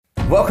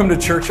Welcome to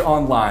Church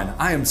Online.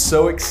 I am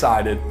so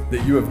excited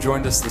that you have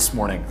joined us this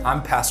morning.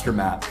 I'm Pastor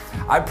Matt.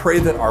 I pray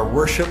that our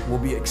worship will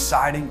be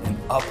exciting and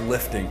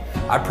uplifting.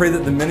 I pray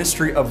that the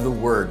ministry of the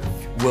Word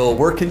will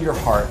work in your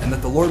heart and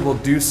that the Lord will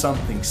do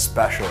something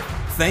special.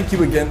 Thank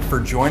you again for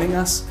joining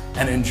us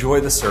and enjoy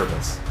the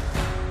service.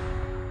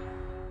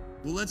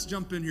 Well, let's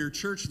jump in here.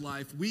 Church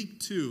life, week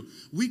 2.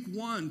 Week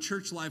 1,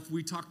 church life,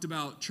 we talked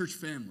about church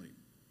family.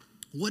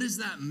 What does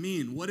that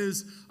mean? What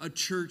is a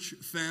church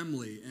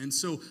family? And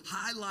so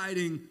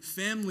highlighting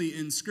family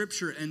in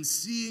Scripture and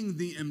seeing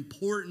the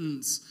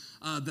importance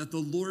that the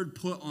Lord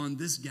put on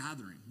this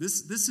gathering. This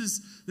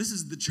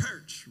is the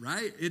church,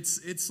 right?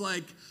 It's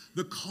like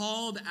the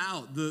called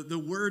out,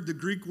 the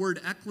Greek word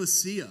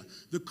ecclesia,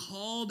 the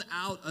called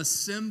out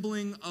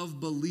assembling of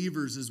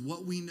believers is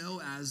what we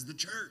know as the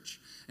church.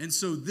 And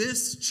so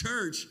this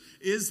church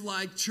is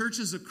like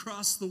churches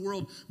across the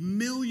world,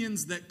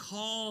 millions that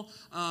call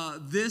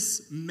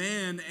this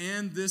man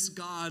and this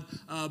God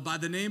by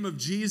the name of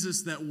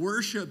Jesus, that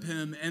worship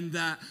him and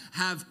that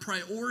have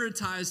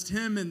prioritized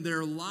him in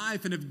their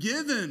life and have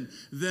given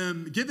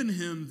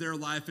him their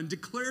life and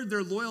declared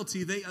their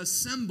loyalty. They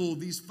assemble,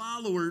 these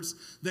followers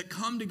that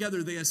come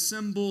together, they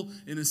assemble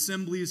in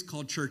assemblies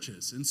called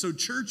churches. And so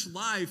church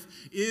life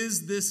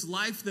is this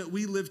life that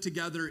we live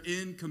together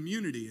in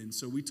community. And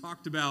so we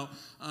talked about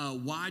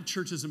why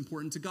church is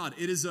important to God.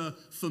 It is a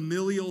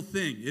familial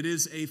thing. It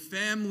is a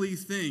family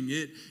thing.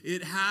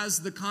 It has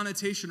the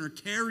connotation or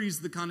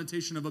carries the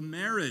connotation of a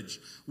marriage,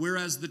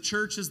 whereas the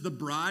church is the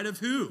bride of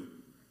who?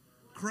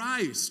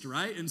 Christ,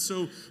 right? And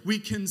so we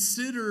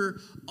consider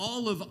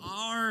all of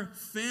our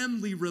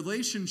family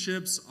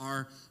relationships,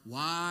 our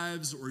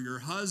wives or your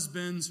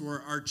husbands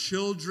or our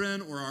children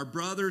or our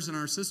brothers and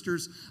our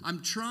sisters.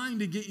 I'm trying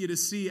to get you to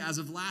see, as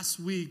of last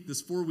week,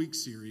 this 4-week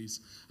series,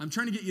 I'm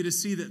trying to get you to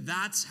see that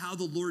that's how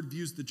the Lord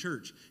views the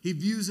church. He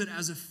views it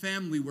as a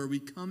family where we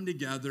come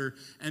together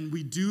and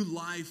we do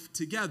life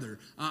together.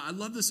 I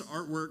love this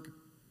artwork.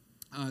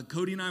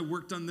 Cody and I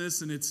worked on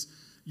this, and it's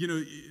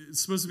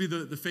supposed to be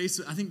the face.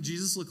 I think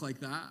Jesus looked like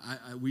that.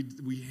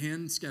 We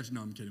hand sketched.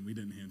 No, I'm kidding. We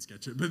didn't hand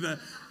sketch it, but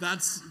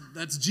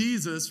that's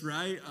Jesus,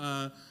 right?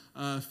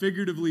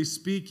 Figuratively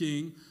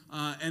speaking.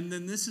 And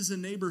then this is a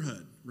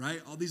neighborhood, right?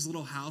 All these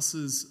little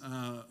houses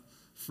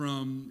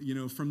from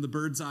the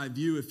bird's eye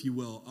view, if you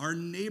will. Our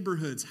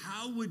neighborhoods.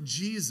 How would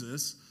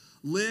Jesus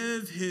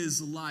live his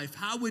life?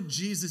 How would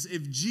Jesus,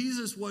 if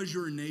Jesus was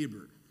your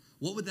neighbor,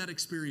 what would that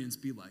experience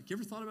be like? You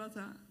ever thought about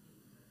that?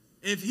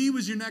 If he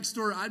was your next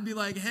door, I'd be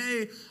like,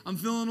 hey, I'm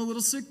feeling a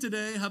little sick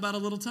today. How about a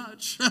little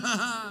touch?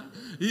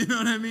 You know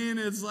what I mean?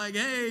 It's like,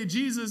 hey,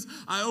 Jesus,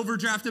 I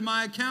overdrafted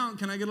my account.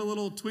 Can I get a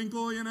little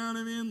twinkle? You know what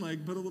I mean?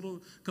 Like put a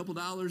couple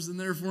dollars in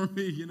there for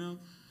me,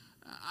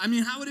 I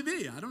mean, how would it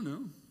be? I don't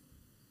know.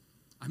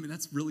 I mean,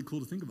 that's really cool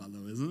to think about,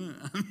 though, isn't it?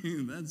 I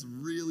mean, that's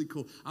really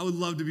cool. I would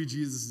love to be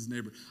Jesus'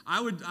 neighbor. I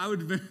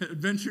would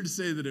venture to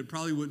say that it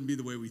probably wouldn't be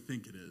the way we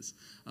think it is.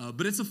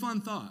 But it's a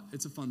fun thought.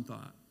 It's a fun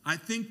thought. I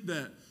think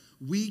that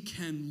we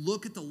can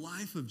look at the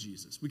life of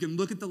Jesus. We can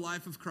look at the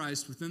life of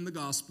Christ within the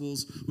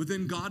Gospels,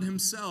 within God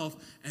himself,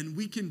 and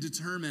we can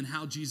determine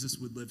how Jesus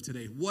would live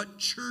today, what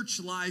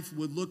church life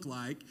would look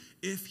like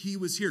if he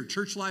was here.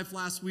 Church life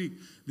last week,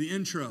 the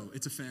intro,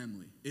 it's a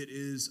family. It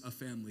is a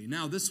family.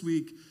 Now, this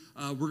week,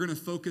 we're going to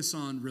focus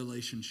on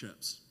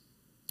relationships.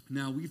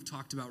 Now, we've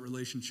talked about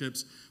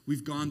relationships.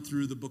 We've gone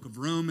through the book of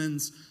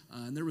Romans,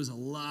 and there was a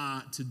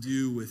lot to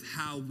do with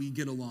how we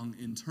get along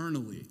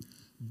internally.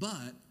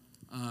 But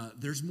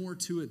there's more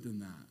to it than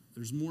that.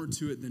 There's more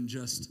to it than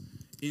just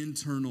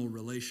internal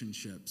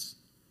relationships.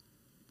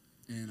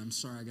 And I'm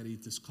sorry I got to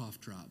eat this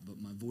cough drop, but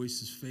my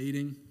voice is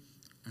fading.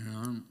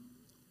 And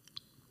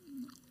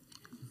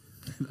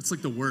that's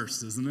like the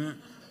worst, isn't it?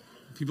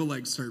 People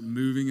start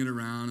moving it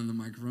around in the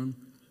microphone.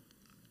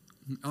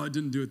 Oh, I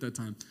didn't do it that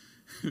time.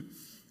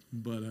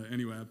 But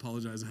anyway, I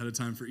apologize ahead of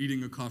time for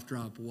eating a cough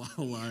drop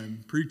while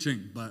I'm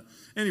preaching. But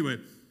anyway,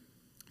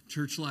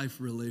 church life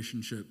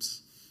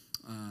relationships.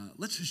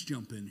 Let's just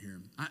jump in here.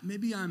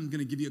 Maybe I'm going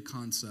to give you a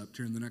concept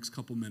here in the next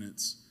couple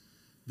minutes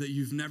that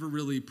you've never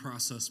really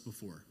processed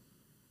before.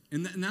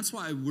 And that's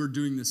why we're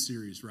doing this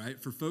series, right?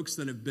 For folks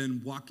that have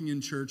been walking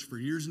in church for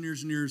years and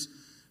years and years,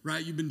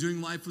 right? You've been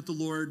doing life with the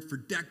Lord for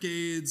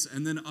decades,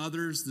 and then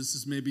others, this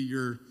is maybe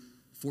your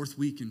 4th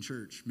week in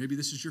church. Maybe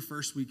this is your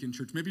 1st week in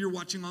church. Maybe you're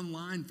watching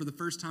online for the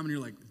first time, and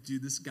you're like,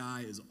 dude, this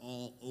guy is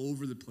all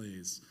over the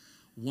place.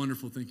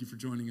 Wonderful. Thank you for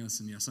joining us,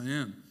 and yes, I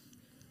am.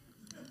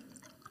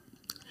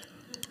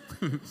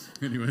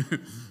 Anyway,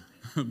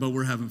 but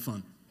we're having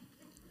fun.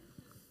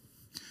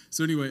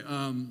 So anyway,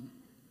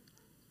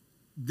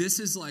 this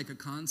is like a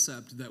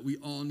concept that we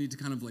all need to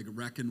kind of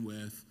reckon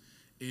with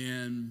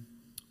and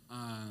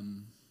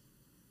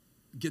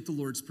get the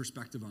Lord's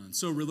perspective on.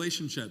 So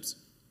relationships,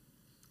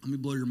 let me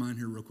blow your mind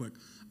here real quick.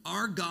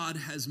 Our God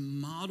has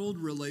modeled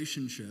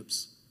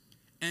relationships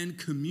and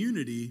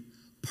community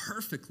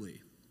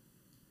perfectly.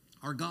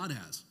 Our God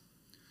has.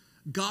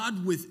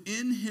 God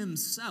within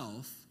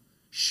himself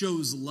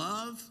shows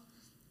love,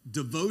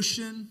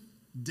 devotion,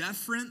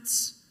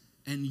 deference,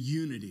 and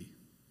unity.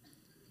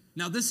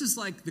 Now, this is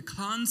like the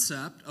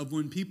concept of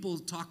when people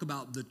talk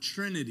about the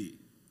Trinity.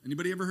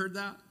 Anybody ever heard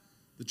that?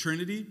 The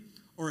Trinity?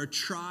 Or a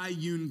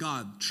triune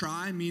God.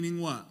 Tri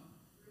meaning what?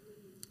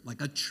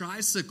 Like a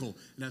tricycle.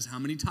 It has how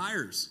many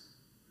tires?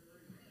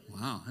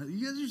 Wow,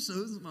 you guys are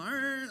so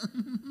smart.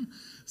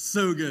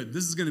 So good.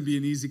 This is going to be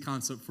an easy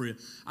concept for you.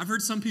 I've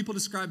heard some people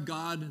describe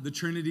God, the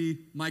Trinity.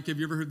 Mike, have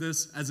you ever heard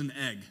this? As an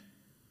egg.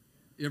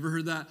 You ever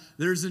heard that?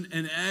 There's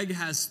an egg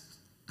has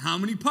how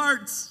many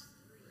parts?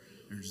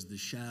 There's the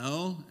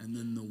shell, and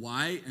then the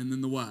white, and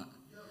then the what?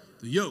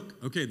 The yolk.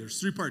 Okay,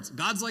 there's 3 parts.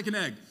 God's like an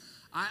egg.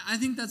 I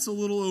think that's a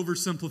little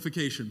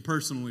oversimplification,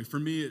 personally. For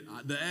me,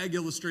 the egg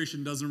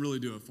illustration doesn't really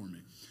do it for me.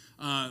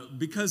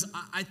 Because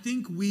I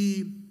think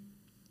we,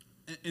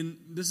 and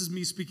this is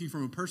me speaking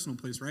from a personal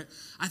place, right?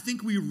 I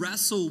think we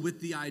wrestle with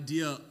the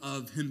idea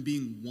of him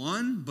being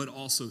one, but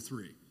also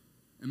 3.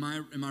 Am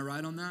I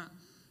right on that?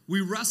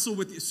 We wrestle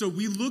with, so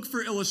we look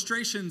for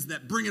illustrations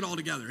that bring it all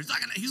together. He's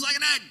like an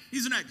egg.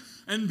 He's an egg.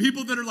 And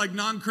people that are like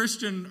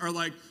non-Christian are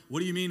like, what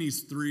do you mean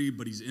he's 3,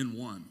 but he's in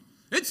one?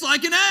 It's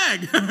like an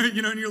egg,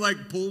 and you're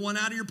like, pull one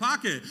out of your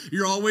pocket.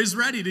 You're always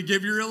ready to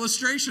give your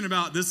illustration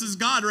about this is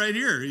God right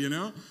here,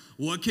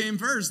 What came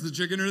first, the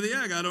chicken or the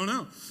egg? I don't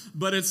know.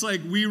 But it's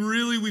like we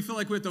feel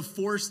like we have to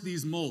force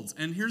these molds.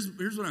 And here's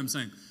what I'm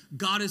saying.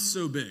 God is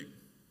so big,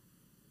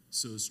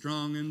 so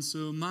strong and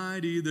so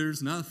mighty,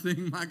 there's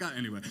nothing my God.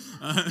 Anyway,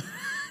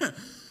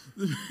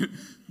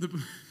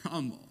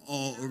 I'm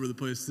all over the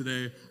place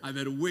today. I've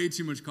had way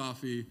too much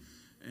coffee,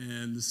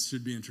 and this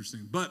should be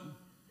interesting. But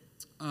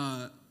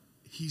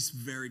he's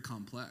very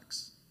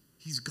complex.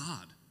 He's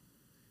God.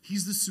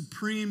 He's the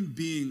supreme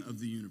being of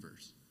the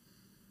universe.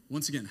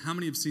 Once again, how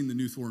many have seen the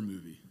new Thor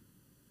movie?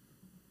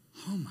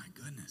 Oh my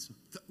goodness.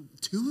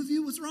 2 of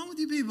you? What's wrong with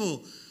you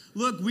people?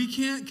 Look, we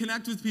can't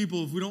connect with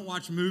people if we don't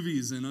watch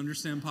movies and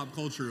understand pop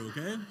culture,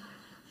 okay?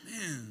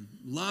 Man,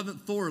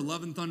 Thor,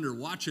 Love and Thunder,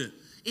 watch it.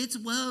 It's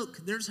woke.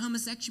 There's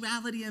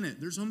homosexuality in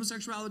it. There's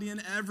homosexuality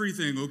in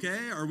everything,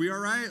 okay? Are we all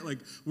right? Like,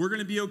 we're going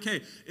to be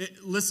okay.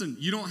 Listen,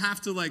 you don't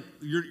have to, like,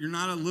 you're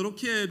not a little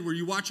kid where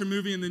you watch a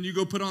movie and then you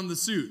go put on the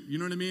suit. You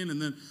know what I mean?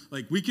 And then,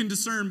 like, we can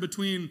discern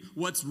between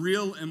what's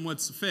real and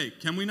what's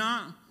fake. Can we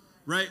not?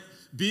 Right?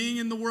 Being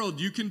in the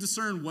world, you can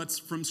discern what's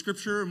from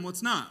Scripture and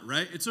what's not,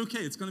 right? It's okay.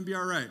 It's going to be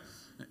all right.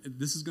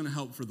 This is going to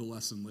help for the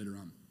lesson later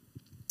on.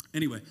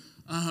 Anyway,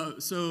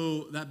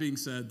 so that being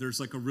said, there's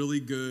like a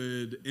really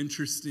good,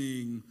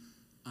 interesting,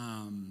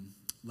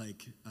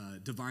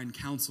 divine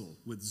council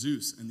with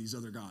Zeus and these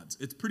other gods.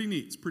 It's pretty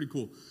neat. It's pretty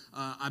cool.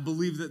 I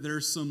believe that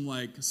there's some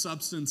like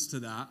substance to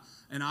that,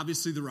 and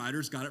obviously the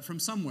writers got it from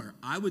somewhere.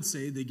 I would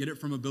say they get it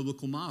from a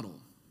biblical model.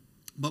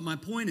 But my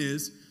point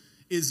is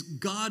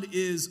God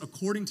is,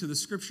 according to the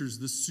Scriptures,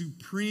 the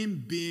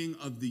supreme being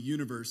of the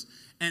universe,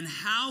 and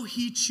how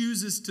he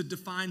chooses to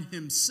define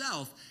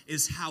himself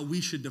is how we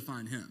should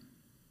define him.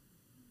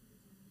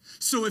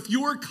 So if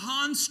your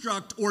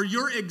construct or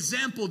your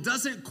example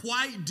doesn't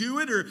quite do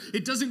it, or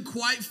it doesn't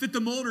quite fit the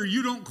mold, or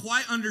you don't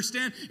quite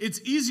understand, it's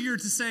easier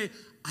to say,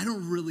 I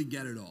don't really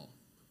get it all.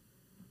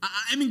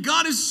 I mean,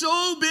 God is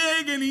so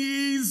big, and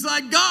he's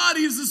like God.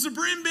 He's the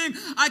supreme being.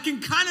 I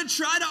can kind of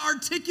try to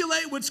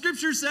articulate what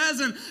Scripture says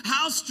and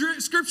how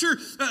Scripture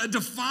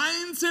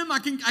defines him. I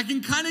can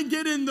kind of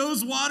get in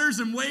those waters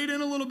and wade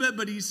in a little bit,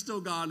 but he's still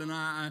God,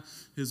 and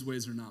his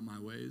ways are not my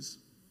ways.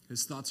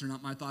 His thoughts are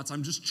not my thoughts.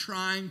 I'm just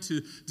trying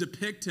to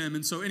depict him.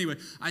 And so anyway,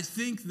 I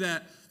think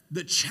that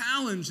the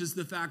challenge is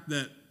the fact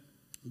that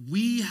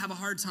we have a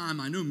hard time,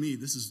 I know me,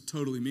 this is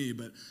totally me,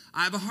 but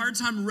I have a hard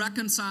time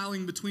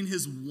reconciling between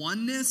his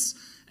oneness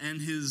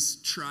and his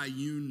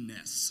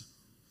triuneness.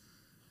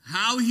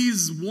 How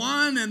he's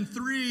 1 and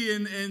 3,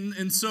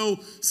 and so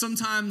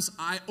sometimes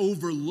I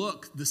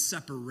overlook the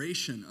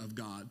separation of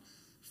God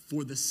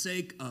for the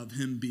sake of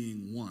him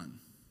being one,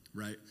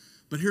 right?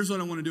 But here's what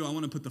I want to do. I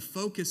want to put the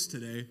focus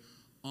today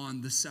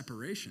on the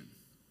separation.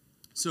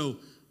 So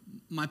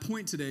my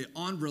point today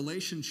on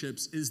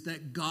relationships is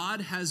that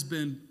God has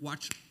been,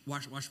 watch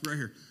right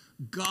here.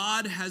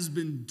 God has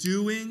been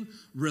doing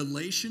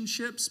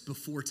relationships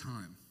before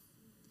time.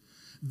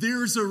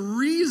 There's a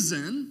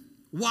reason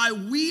why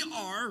we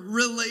are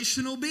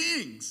relational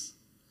beings.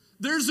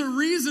 There's a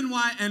reason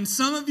why, and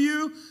some of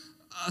you,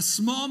 a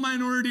small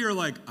minority, are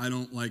like, I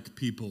don't like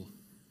people.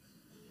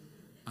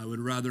 I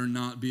would rather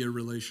not be a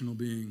relational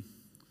being.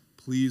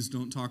 Please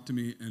don't talk to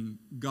me, and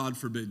God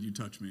forbid you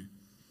touch me.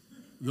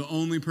 The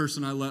only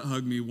person I let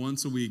hug me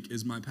once a week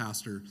is my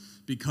pastor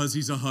because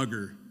he's a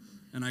hugger.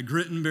 And I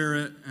grit and bear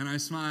it, and I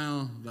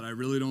smile, but I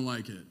really don't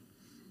like it.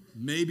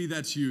 Maybe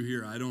that's you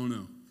here. I don't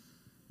know.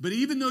 But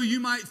even though you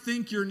might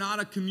think you're not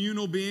a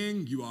communal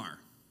being, you are.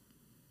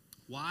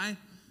 Why?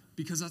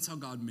 Because that's how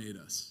God made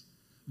us.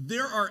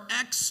 There are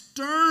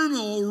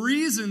external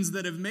reasons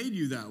that have made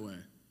you that way.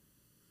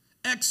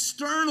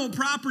 External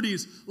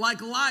properties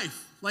like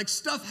life, like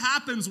stuff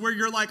happens where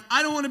you're like,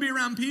 I don't want to be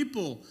around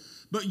people.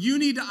 But you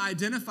need to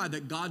identify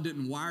that God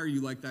didn't wire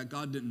you like that.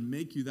 God didn't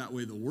make you that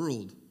way. The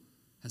world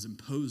has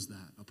imposed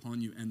that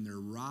upon you, and they're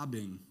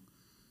robbing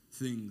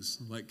things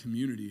like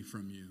community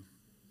from you.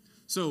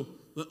 So,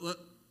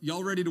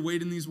 y'all ready to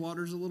wade in these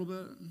waters a little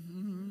bit?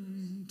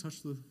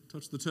 Touch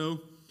the toe.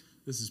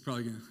 This is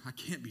probably gonna, I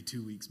can't be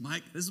 2 weeks.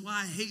 Mike, this is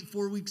why I hate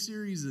 4-week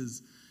series.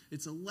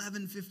 It's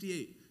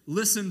 11:58.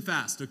 Listen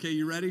fast, okay?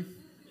 You ready?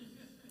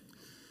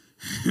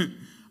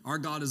 Our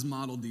God has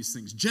modeled these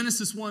things.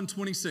 Genesis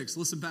 1:26.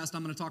 Listen fast.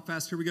 I'm going to talk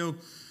fast. Here we go.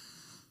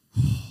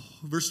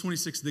 Verse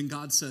 26. Then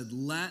God said,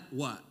 let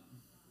what?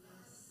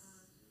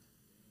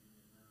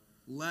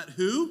 Let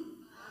who?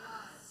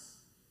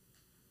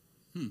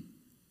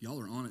 Y'all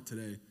are on it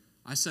today.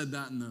 I said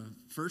that in the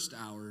first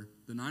hour,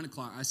 the 9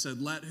 o'clock. I said,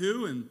 let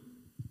who? And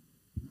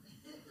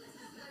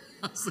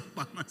I was like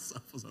by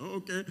myself. I was like, oh,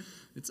 okay,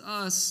 it's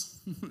us.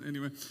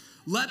 Anyway,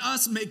 let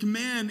us make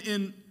man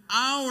in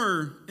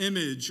our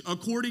image,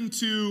 according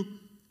to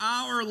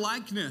our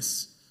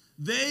likeness.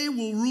 They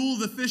will rule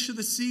the fish of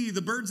the sea,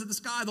 the birds of the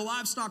sky, the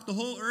livestock, the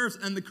whole earth,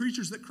 and the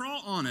creatures that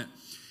crawl on it.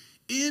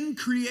 In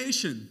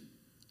creation,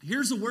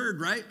 here's a word,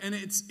 right? And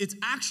it's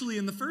actually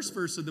in the first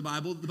verse of the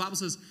Bible. The Bible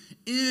says,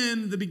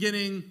 in the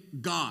beginning,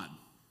 God.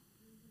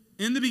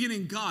 In the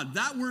beginning, God.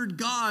 That word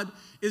God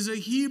is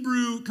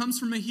comes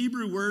from a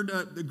Hebrew word,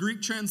 the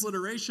Greek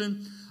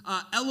transliteration,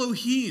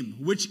 Elohim,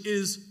 which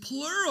is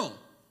plural.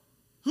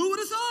 Who would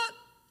have thought?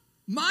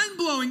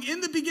 Mind-blowing.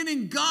 In the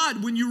beginning,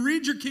 God. When you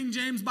read your King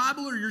James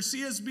Bible or your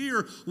CSB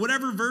or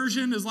whatever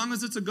version, as long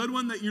as it's a good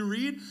one that you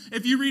read,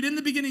 if you read in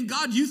the beginning,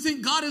 God, you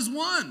think God is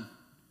one.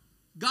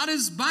 God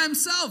is by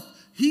himself.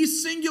 He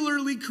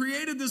singularly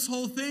created this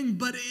whole thing,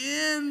 but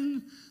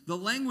in the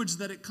language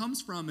that it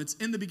comes from, it's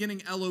in the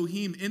beginning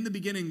Elohim, in the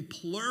beginning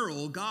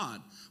plural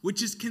God,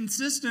 which is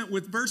consistent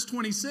with verse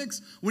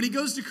 26. When he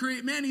goes to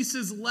create man, he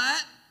says,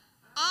 let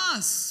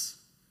us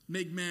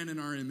make man in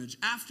our image,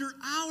 after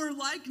our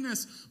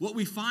likeness. What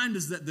we find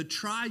is that the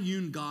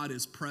triune God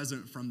is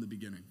present from the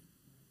beginning.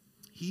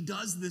 He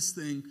does this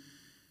thing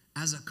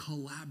as a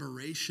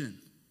collaboration.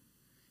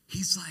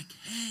 He's like,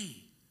 hey,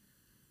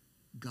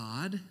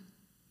 God,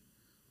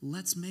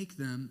 let's make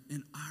them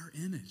in our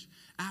image,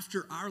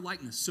 after our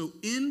likeness. So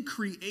in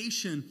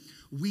creation,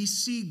 we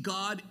see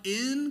God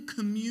in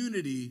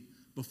community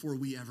before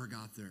we ever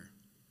got there.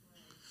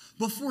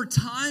 Before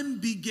time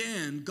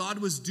began, God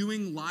was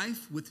doing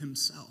life with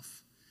himself.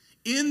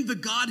 In the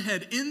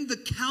Godhead, in the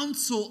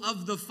counsel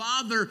of the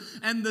Father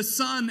and the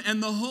Son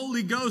and the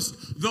Holy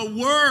Ghost, the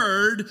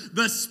Word,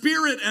 the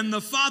Spirit and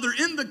the Father,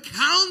 in the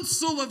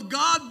counsel of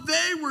God,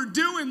 they were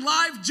doing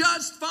life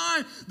just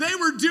fine. They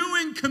were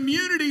doing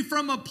community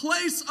from a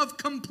place of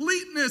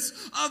completeness,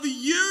 of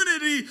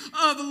unity,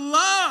 of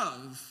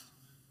love.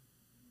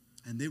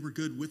 And they were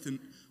good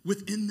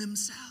within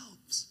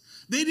themselves.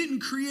 They didn't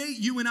create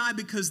you and I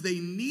because they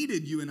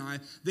needed you and I.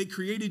 They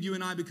created you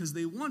and I because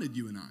they wanted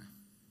you and I.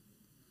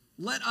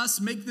 Let us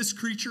make this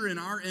creature in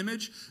our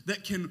image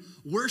that can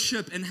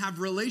worship and have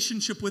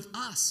relationship with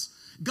us.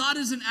 God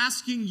isn't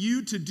asking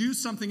you to do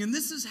something, and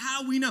this is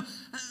how we know.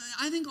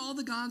 I think all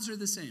the gods are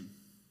the same.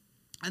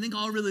 I think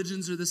all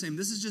religions are the same.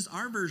 This is just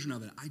our version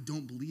of it. I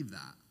don't believe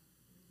that.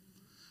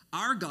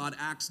 Our God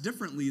acts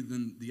differently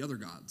than the other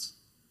gods.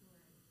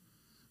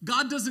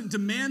 God doesn't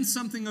demand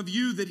something of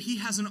you that he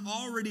hasn't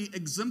already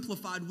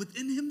exemplified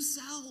within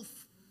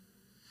himself.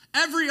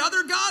 Every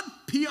other God,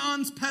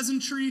 peons,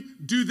 peasantry,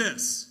 do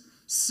this.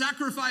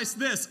 Sacrifice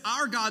this.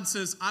 Our God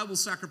says, I will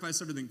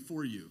sacrifice everything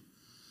for you.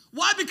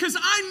 Why? Because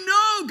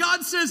I know,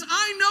 God says,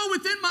 I know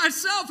within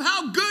myself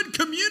how good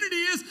community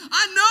is.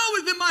 I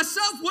know within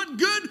myself what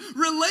good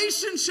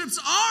relationships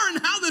are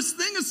and how this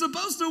thing is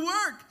supposed to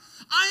work.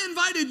 I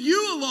invited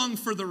you along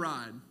for the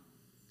ride.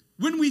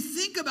 When we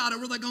think about it,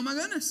 we're like, oh my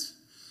goodness.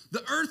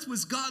 The earth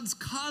was God's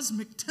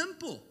cosmic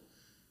temple.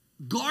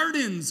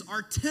 Gardens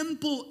are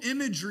temple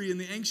imagery in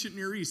the ancient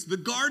Near East. The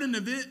Garden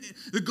of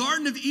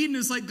Eden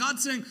is like God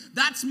saying,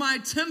 that's my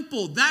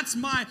temple, that's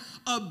my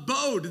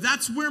abode,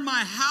 that's where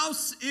my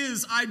house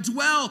is. I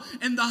dwell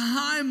in the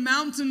high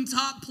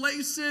mountaintop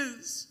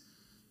places,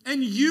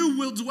 and you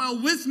will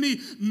dwell with me.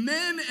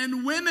 Men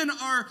and women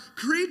are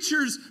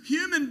creatures,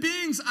 human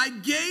beings. I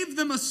gave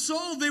them a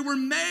soul. They were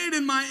made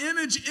in my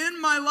image,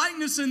 in my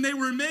likeness, and they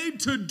were made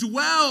to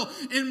dwell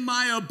in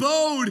my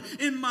abode,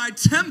 in my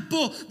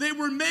temple. They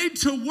were made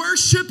to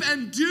worship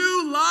and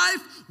do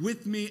life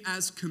with me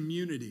as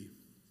community.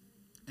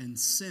 And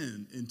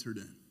sin entered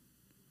in.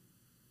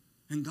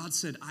 And God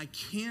said, I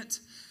can't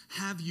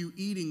have you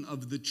eating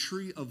of the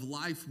tree of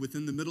life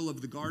within the middle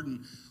of the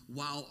garden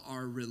while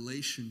our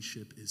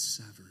relationship is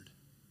severed.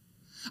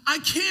 I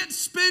can't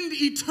spend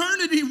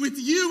eternity with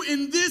you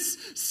in this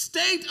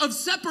state of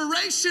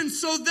separation,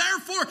 so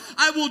therefore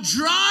I will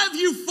drive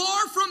you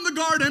far from the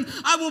garden.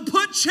 I will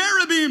put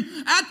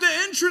cherubim at the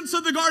entrance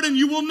of the garden.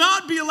 You will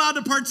not be allowed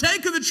to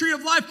partake of the tree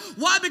of life.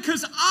 Why?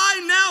 Because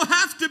I now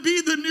have to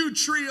be the new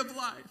tree of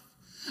life.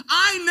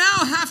 I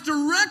now have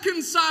to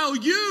reconcile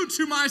you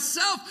to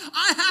myself.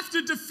 I have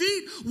to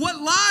defeat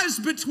what lies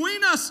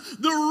between us,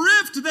 the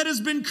rift that has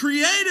been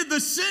created,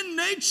 the sin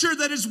nature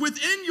that is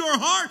within your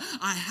heart.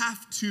 I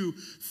have to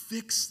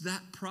fix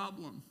that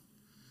problem.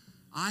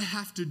 I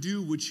have to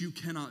do what you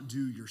cannot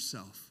do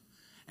yourself.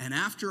 And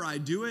after I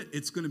do it,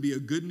 it's going to be a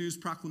good news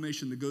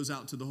proclamation that goes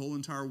out to the whole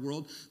entire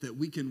world that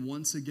we can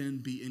once again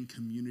be in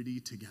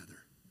community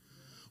together.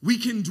 We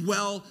can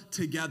dwell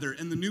together.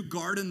 And the new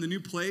garden, the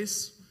new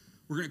place,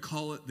 we're going to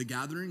call it the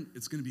gathering.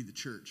 It's going to be the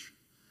church.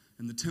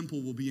 And the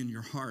temple will be in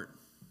your heart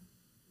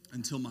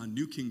until my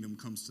new kingdom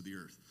comes to the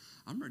earth.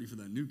 I'm ready for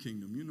that new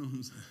kingdom. You know what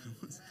I'm saying?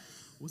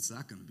 What's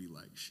that going to be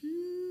like?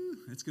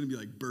 It's going to be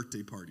like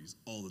birthday parties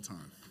all the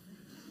time.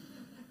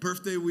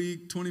 Birthday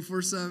week,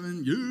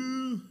 24/7.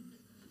 Yeah.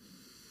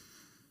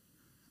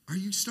 Are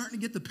you starting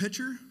to get the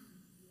picture?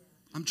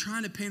 I'm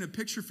trying to paint a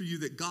picture for you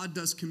that God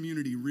does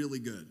community really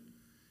good.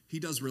 He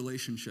does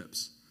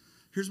relationships.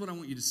 Here's what I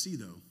want you to see,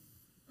 though.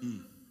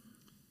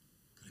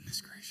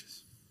 Goodness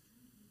gracious.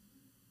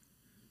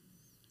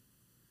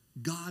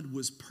 God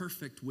was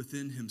perfect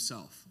within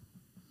himself.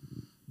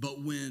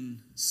 But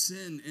when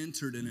sin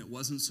entered and it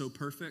wasn't so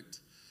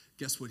perfect,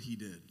 guess what he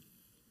did?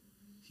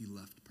 He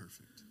left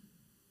perfect.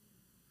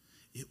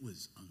 It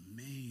was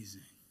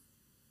amazing.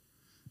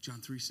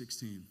 John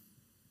 3:16.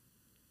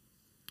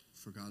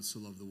 For God so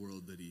loved the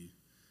world that he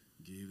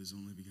gave his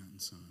only begotten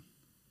Son,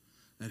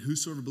 that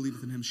whosoever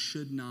believeth in him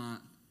should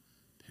not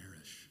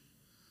perish,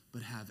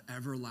 but have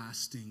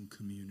everlasting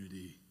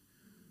community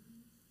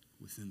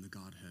within the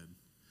Godhead.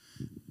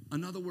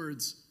 In other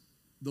words,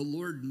 the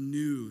Lord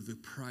knew the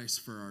price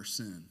for our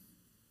sin.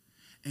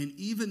 And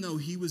even though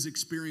he was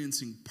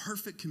experiencing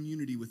perfect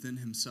community within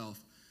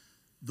himself,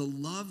 the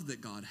love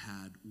that God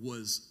had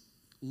was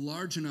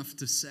large enough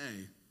to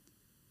say,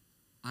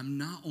 I'm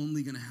not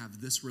only going to have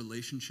this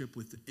relationship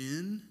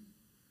within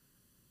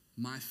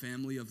my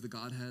family of the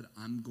Godhead,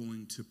 I'm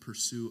going to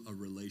pursue a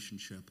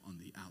relationship on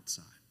the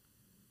outside.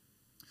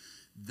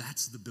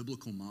 That's the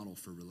biblical model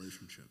for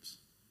relationships.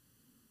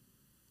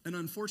 And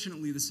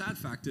unfortunately, the sad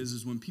fact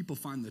is when people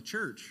find the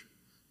church,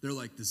 they're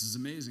like, this is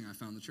amazing. I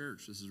found the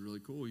church. This is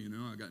really cool. You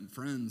know, I got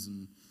friends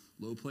in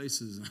low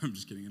places. I'm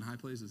just kidding, in high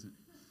places.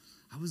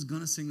 I was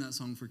going to sing that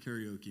song for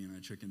karaoke, and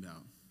I chickened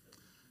out.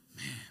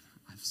 Man,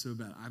 I'm so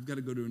bad. I've got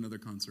to go to another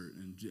concert,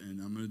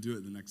 and I'm going to do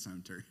it the next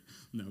time, Terry.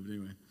 No, but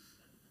anyway.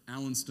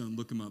 Alan Stone,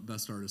 look him up,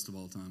 best artist of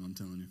all time, I'm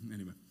telling you.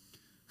 Anyway.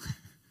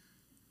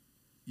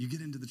 You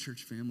get into the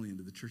church family,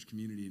 into the church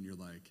community, and you're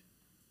like,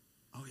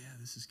 oh, yeah,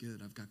 this is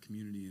good. I've got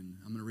community, and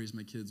I'm going to raise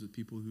my kids with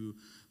people who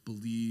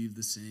believe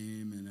the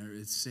same, and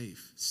it's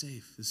safe.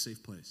 Safe. It's a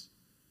safe place.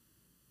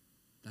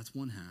 That's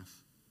one half.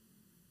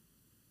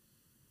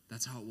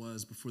 That's how it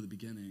was before the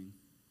beginning.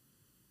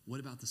 What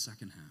about the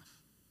second half?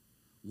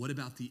 What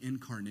about the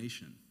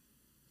incarnation?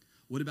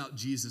 What about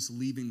Jesus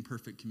leaving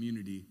perfect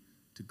community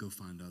to go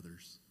find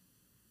others?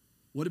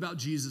 What about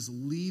Jesus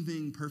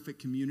leaving perfect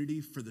community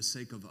for the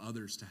sake of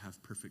others to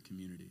have perfect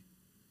community?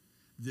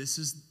 This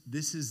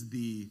is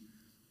the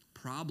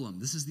problem.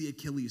 This is the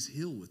Achilles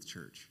heel with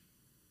church,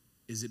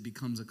 is it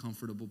becomes a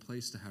comfortable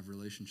place to have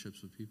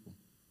relationships with people,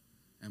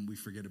 and we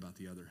forget about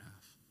the other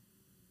half.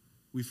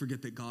 We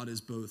forget that God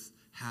is both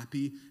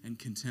happy and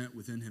content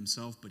within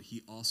himself, but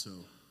he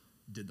also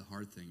did the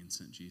hard thing and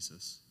sent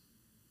Jesus.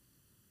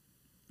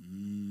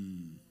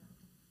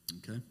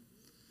 Okay?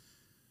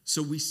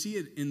 So we see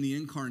it in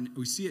the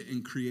we see it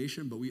in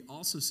creation, but we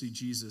also see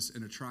Jesus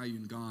in a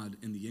triune God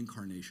in the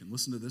incarnation.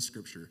 Listen to this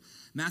scripture.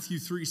 Matthew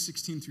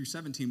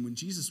 3:16-17. When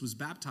Jesus was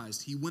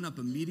baptized, he went up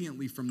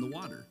immediately from the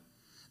water.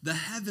 The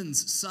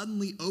heavens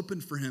suddenly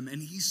opened for him,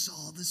 and he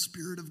saw the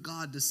Spirit of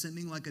God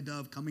descending like a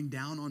dove coming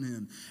down on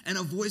him, and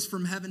a voice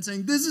from heaven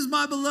saying, "This is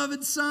my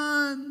beloved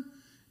Son,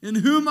 in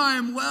whom I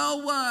am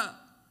well what?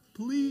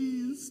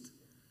 Pleased."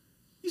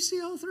 You see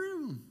all three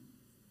of them.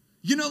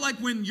 You know, like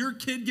when your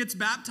kid gets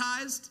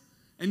baptized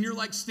and you're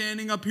like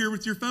standing up here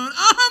with your phone,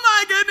 "Oh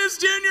my goodness,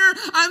 Junior,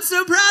 I'm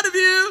so proud of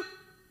you."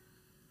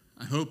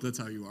 I hope that's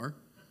how you are.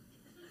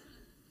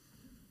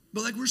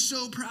 But like we're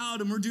so proud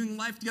and we're doing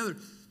life together.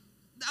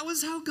 That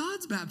was how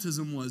God's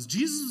baptism was.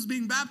 Jesus was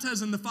being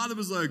baptized and the Father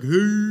was like, "Hey,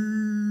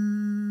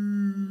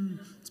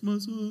 it's my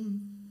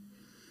Son."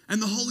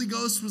 And the Holy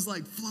Ghost was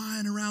like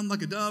flying around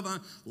like a dove. I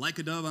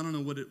don't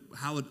know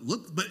how it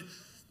looked, but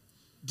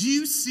do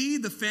you see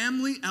the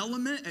family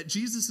element at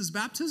Jesus'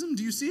 baptism?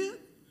 Do you see it?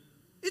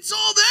 It's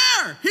all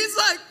there. He's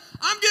like,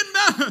 I'm getting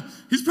baptized.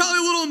 He's probably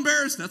a little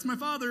embarrassed. That's my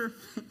father.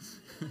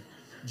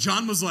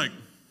 John was like,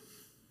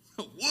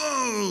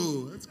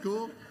 whoa, that's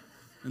cool.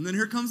 And then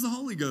here comes the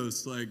Holy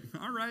Ghost. Like,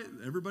 all right,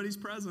 everybody's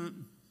present.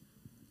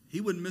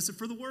 He wouldn't miss it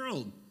for the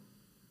world.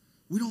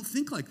 We don't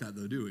think like that,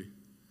 though, do we?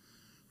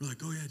 We're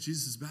like, oh, yeah,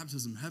 Jesus'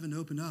 baptism, heaven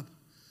opened up.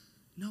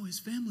 No, his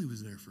family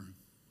was there for him.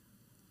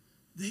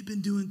 They've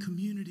been doing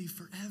community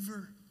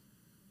forever,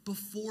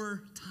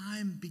 before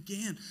time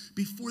began,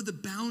 before the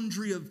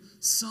boundary of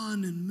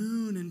sun and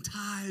moon and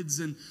tides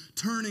and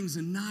turnings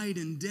and night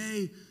and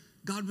day.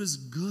 God was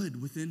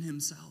good within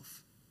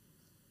himself.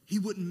 He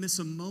wouldn't miss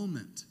a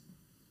moment.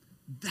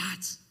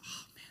 That's,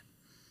 oh man,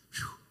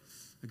 whew,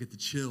 I get the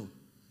chill.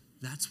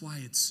 That's why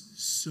it's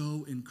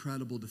so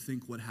incredible to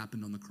think what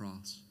happened on the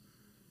cross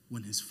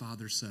when his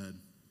Father said,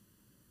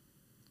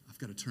 I've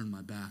got to turn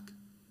my back.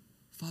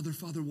 Father,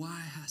 Father, why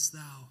hast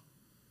thou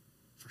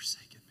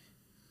forsaken me?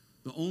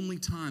 The only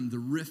time the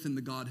rift in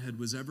the Godhead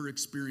was ever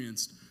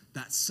experienced,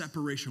 that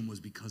separation was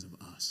because of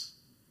us.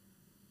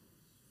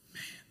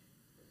 Man,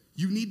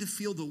 you need to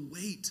feel the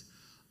weight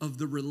of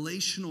the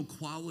relational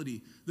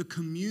quality, the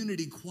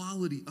community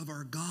quality of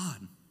our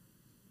God.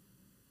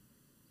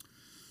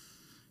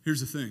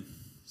 Here's the thing.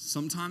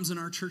 Sometimes in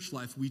our church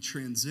life, we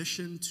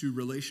transition to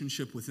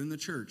relationship within the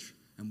church,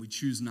 and we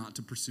choose not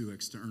to pursue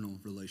external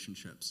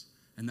relationships.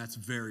 And that's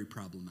very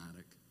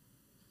problematic.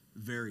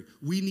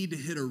 We need to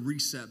hit a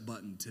reset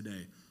button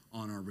today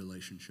on our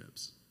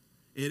relationships.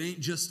 It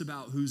ain't just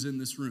about who's in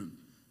this room.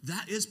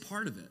 That is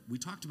part of it. We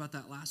talked about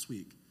that last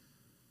week.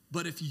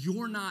 But if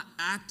you're not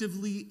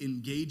actively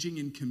engaging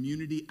in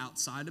community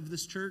outside of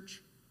this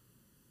church,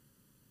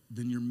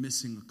 then you're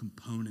missing a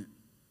component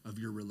of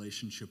your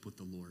relationship with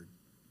the Lord.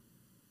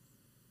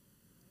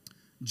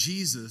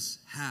 Jesus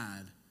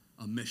had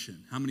a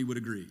mission. How many would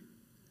agree?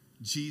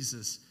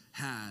 Jesus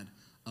had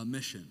a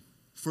mission.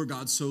 For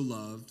God so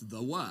loved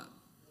the what?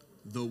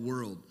 The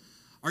world.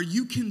 Are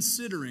you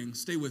considering,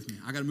 stay with me,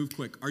 I got to move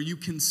quick. Are you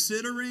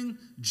considering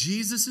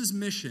Jesus'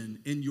 mission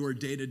in your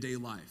day-to-day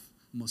life?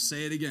 I'm going to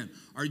say it again.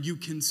 Are you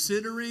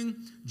considering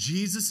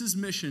Jesus'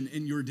 mission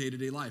in your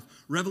day-to-day life?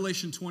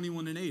 Revelation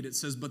 21:8, it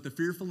says, but the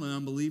fearful and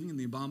unbelieving and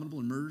the abominable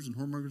and murderers and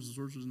whoremongers and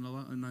sorcerers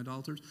and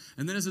idolaters.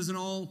 And then it says, and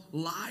all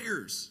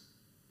liars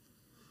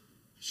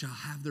shall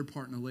have their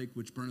part in a lake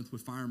which burneth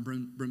with fire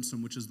and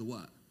brimstone, which is the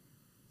what?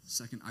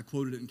 Second, I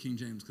quoted it in King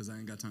James because I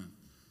ain't got time.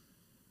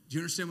 Do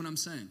you understand what I'm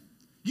saying?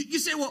 You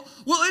say, well,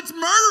 it's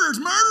murderers.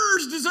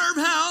 Murderers deserve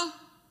hell.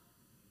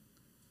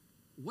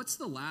 What's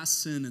the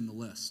last sin in the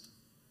list?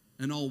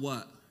 And all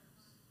what?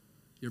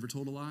 You ever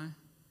told a lie?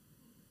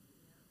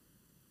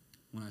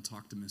 When I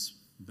talked to Miss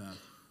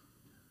Beth,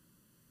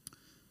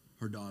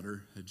 her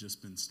daughter had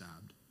just been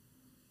stabbed.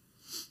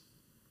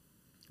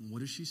 And what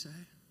does she say?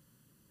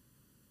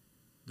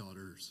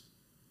 Daughters.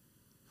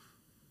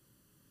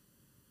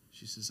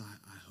 She says,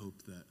 I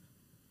hope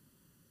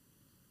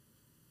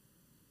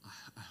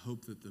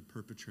that the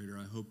perpetrator,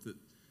 I hope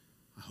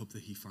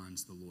that he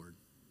finds the Lord.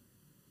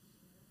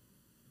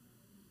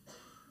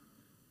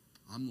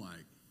 I'm like,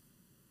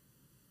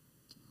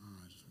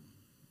 I just want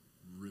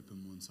to rip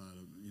him one side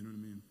of it. You know what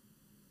I mean?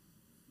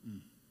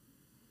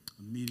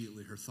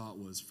 Immediately her thought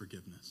was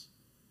forgiveness.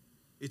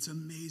 It's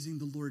amazing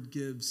the Lord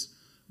gives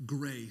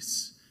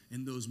grace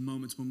in those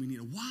moments when we need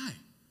it. Why?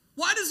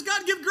 Why does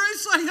God give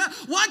grace like that?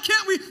 Why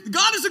can't we?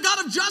 God is a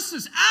God of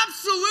justice.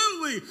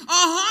 Absolutely. 100%.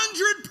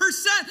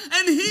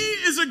 And he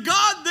is a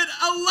God that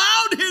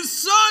allowed his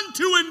son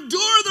to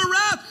endure the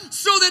wrath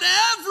so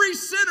that every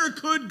sinner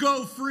could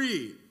go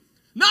free.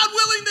 Not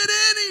willing that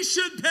any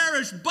should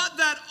perish, but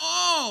that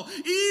all,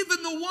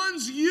 even the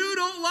ones you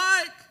don't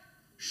like,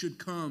 should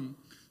come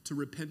to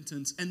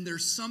repentance. And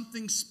there's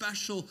something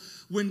special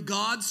when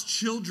God's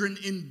children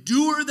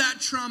endure that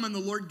trauma and the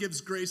Lord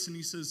gives grace and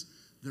he says,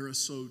 they're a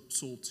soul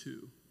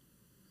too.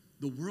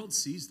 The world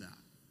sees that.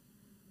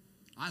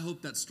 I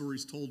hope that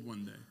story's told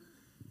one day,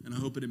 and I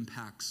hope it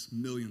impacts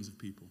millions of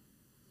people.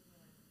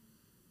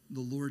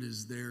 The Lord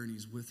is there, and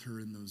he's with her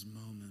in those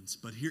moments.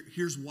 But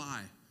here's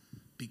why.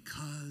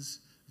 Because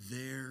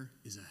there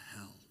is a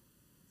hell.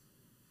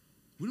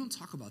 We don't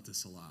talk about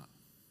this a lot.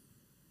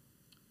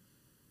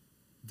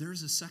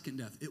 There's a second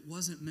death. It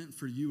wasn't meant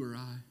for you or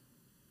I.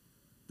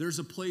 There's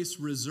a place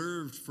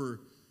reserved for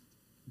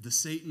the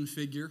Satan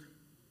figure.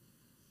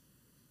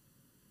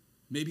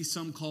 Maybe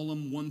some call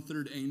them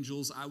 1/3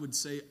 angels. I would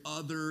say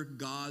other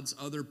gods,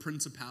 other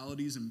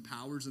principalities and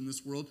powers in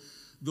this world.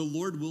 The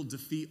Lord will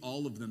defeat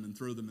all of them and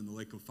throw them in the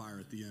lake of fire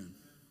at the end.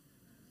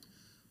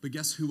 But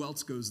guess who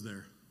else goes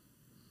there?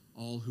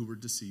 All who were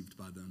deceived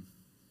by them.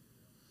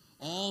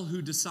 All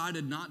who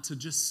decided not to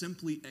just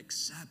simply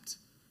accept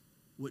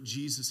what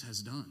Jesus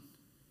has done.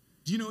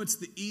 Do you know it's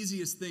the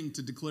easiest thing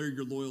to declare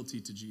your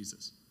loyalty to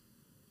Jesus?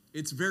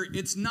 It's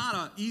not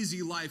an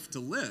easy life to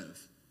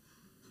live.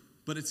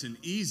 But it's an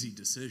easy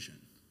decision.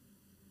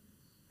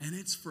 And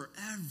it's for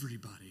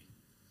everybody.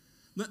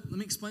 Let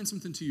me explain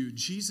something to you.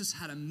 Jesus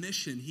had a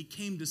mission. He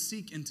came to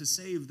seek and to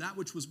save that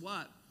which was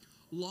what?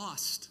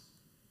 Lost.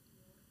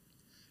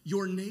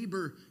 Your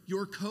neighbor,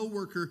 your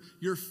coworker,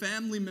 your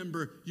family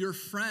member, your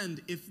friend,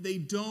 if they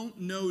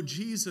don't know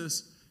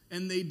Jesus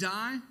and they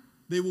die,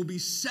 they will be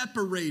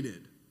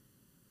separated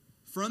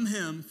from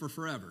him for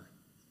forever.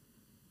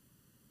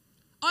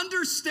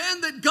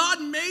 Understand that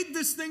God made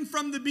this thing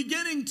from the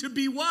beginning to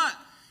be what?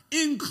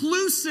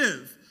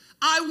 Inclusive.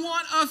 I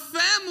want a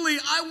family.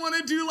 I want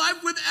to do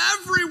life with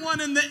everyone.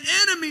 And the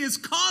enemy is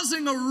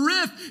causing a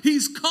rift.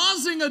 He's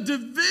causing a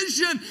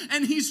division.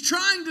 And he's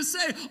trying to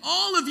say,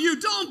 all of you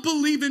don't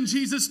believe in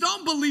Jesus.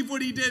 Don't believe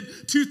what he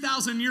did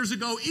 2,000 years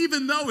ago,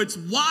 even though it's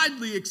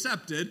widely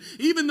accepted,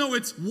 even though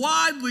it's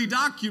widely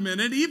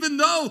documented, even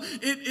though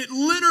it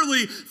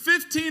literally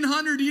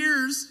 1,500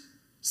 years,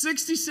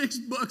 66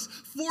 books,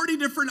 40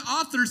 different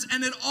authors,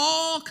 and it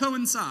all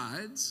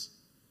coincides.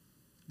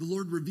 The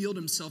Lord revealed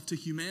himself to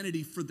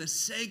humanity for the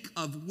sake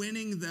of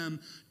winning them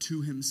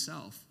to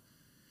himself.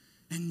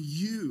 And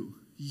you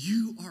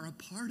are a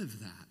part of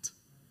that.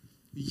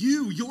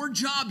 Your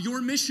job,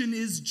 your mission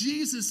is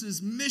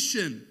Jesus'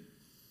 mission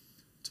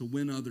to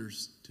win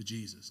others to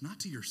Jesus, not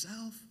to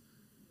yourself.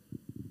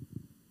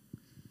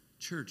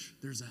 Church,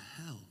 there's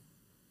a hell.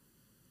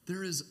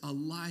 There is a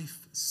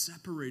life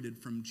separated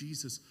from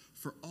Jesus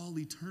for all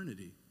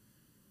eternity.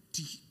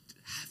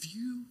 Have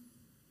you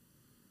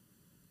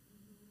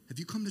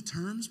come to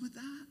terms with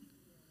that?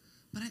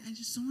 But I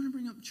just don't want to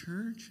bring up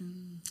church,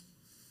 and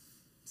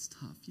it's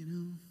tough, you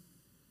know.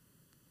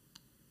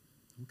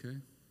 Okay.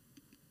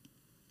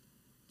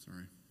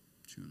 Sorry,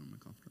 chewing on my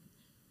cough drop.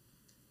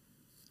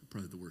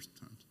 Probably the worst of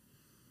times.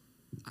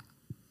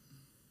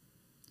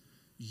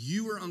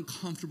 You are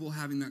uncomfortable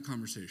having that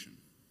conversation.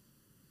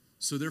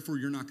 So therefore,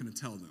 you're not going to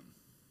tell them.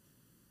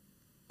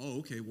 Oh,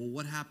 okay, well,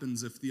 what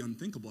happens if the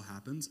unthinkable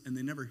happens and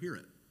they never hear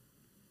it?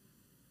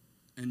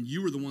 And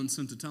you were the one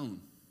sent to tell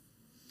them.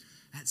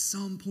 At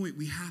some point,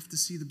 we have to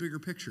see the bigger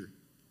picture.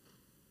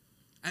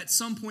 At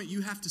some point,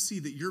 you have to see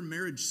that your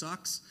marriage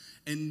sucks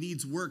and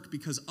needs work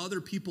because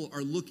other people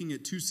are looking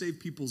at two saved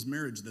people's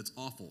marriage that's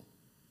awful.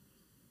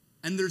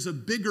 And there's a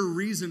bigger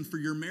reason for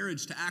your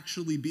marriage to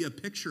actually be a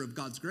picture of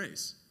God's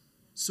grace.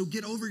 So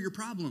get over your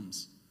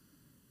problems.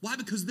 Why?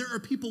 Because there are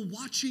people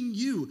watching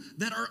you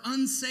that are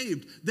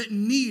unsaved, that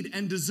need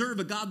and deserve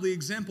a godly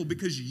example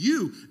because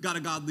you got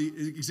a godly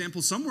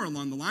example somewhere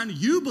along the line.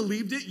 You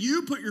believed it.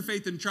 You put your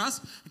faith and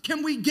trust.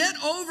 Can we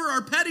get over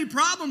our petty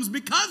problems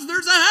because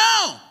there's a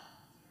hell?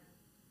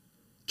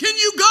 Can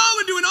you go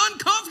into an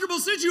uncomfortable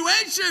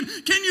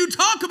situation? Can you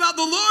talk about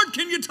the Lord?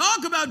 Can you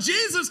talk about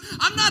Jesus?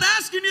 I'm not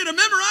asking you to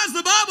memorize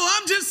the Bible.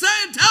 I'm just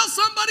saying tell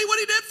somebody what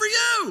he did for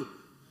you.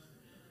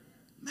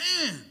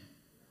 Man.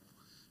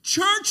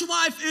 Church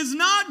life is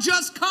not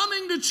just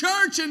coming to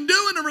church and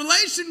doing a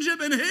relationship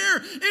in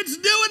here. It's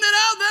doing it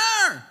out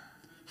there.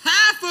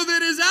 Half of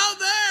it is out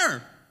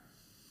there.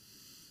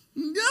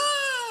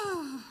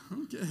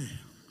 Okay.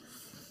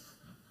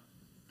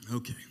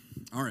 Okay.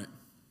 All right.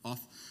 Off.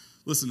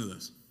 Listen to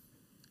this.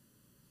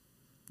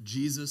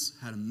 Jesus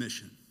had a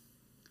mission.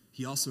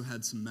 He also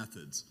had some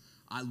methods.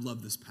 I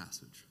love this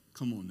passage.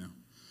 Come on now.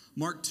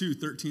 Mark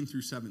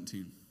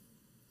 2:13-17.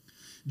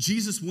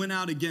 Jesus went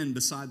out again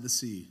beside the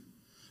sea.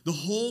 The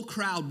whole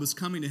crowd was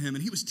coming to him,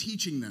 and he was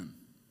teaching them.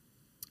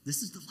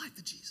 This is the life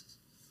of Jesus.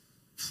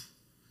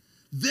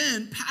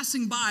 Then,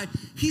 passing by,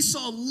 he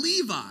saw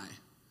Levi,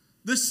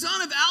 the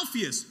son of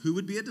Alphaeus, who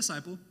would be a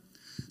disciple,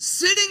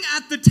 sitting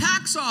at the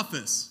tax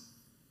office.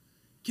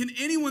 Can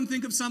anyone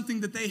think of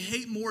something that they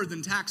hate more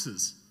than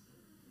taxes?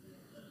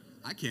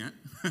 I can't.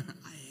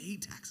 I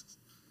hate taxes.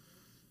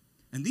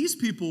 And these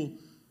people,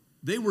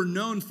 they were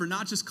known for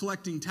not just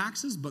collecting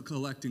taxes, but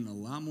collecting a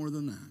lot more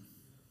than that.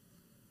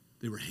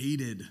 They were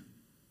hated.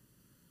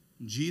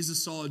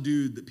 Jesus saw a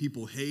dude that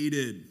people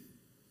hated.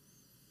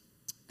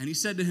 And he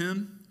said to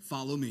him,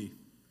 "Follow me."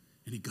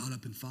 And he got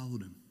up and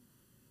followed him.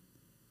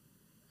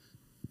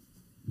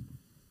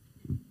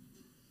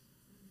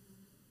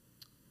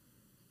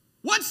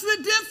 What's the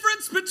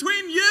difference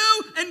between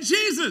you and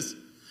Jesus?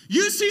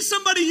 You see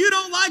somebody you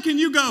don't like and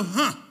you go,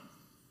 huh?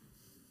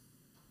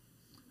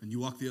 And you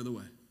walk the other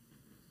way.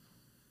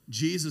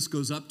 Jesus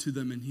goes up to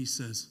them and he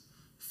says,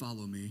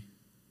 "Follow me."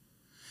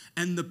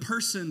 And the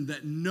person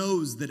that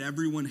knows that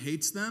everyone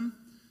hates them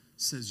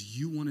says,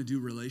 "You want to do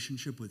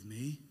relationship with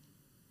me?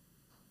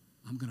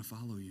 I'm going to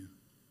follow you."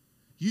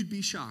 You'd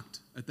be shocked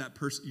at that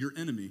person, your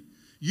enemy.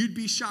 You'd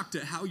be shocked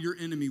at how your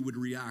enemy would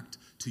react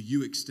to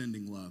you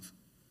extending love.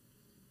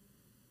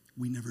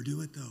 We never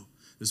do it, though.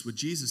 This is what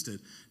Jesus did.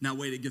 Now,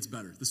 wait, it gets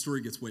better. The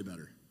story gets way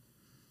better.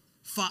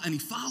 And he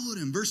followed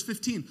him. Verse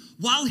 15.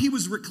 While he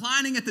was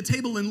reclining at the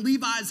table in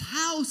Levi's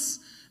house,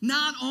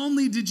 not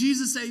only did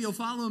Jesus say, "You'll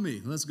follow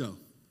me. Let's go."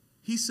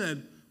 He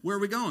said, "Where are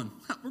we going?"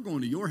 "We're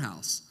going to your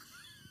house."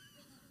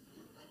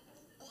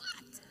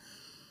 What?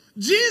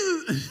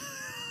 Jesus.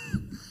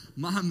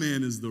 My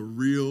man is the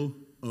real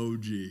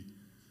OG.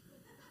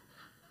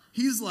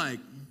 He's like,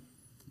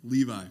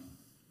 "Levi,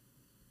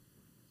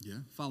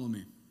 yeah, follow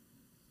me."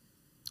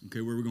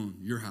 "Okay, where are we going?"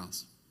 "Your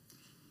house."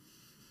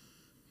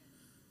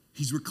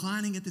 He's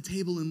reclining at the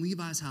table in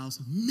Levi's house.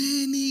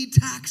 Many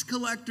tax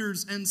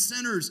collectors and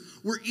sinners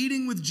were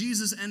eating with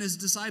Jesus and his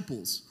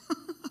disciples.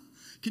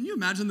 Can you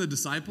imagine the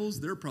disciples?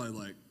 They're probably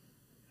like,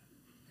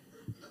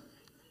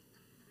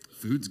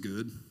 "Food's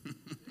good."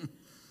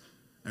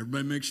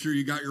 Everybody make sure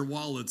you got your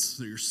wallets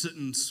so you're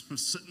sitting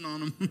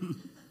on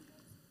them.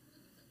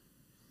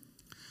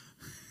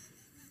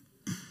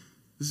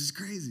 This is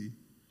crazy.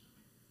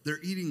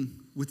 They're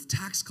eating with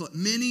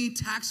many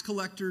tax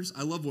collectors.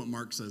 I love what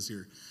Mark says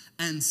here.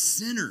 And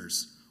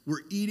sinners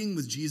were eating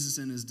with Jesus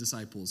and his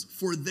disciples,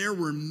 for there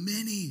were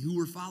many who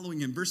were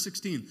following him. Verse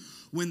 16,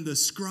 when the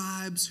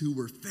scribes who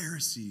were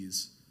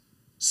Pharisees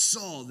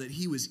saw that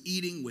he was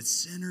eating with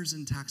sinners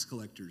and tax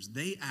collectors,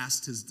 they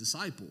asked his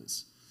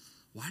disciples,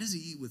 "Why does he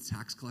eat with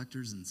tax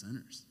collectors and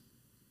sinners?"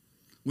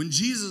 When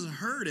Jesus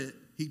heard it,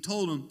 he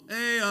told them,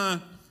 "Hey,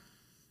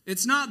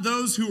 it's not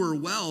those who are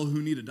well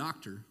who need a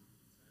doctor,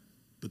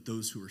 but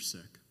those who are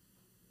sick.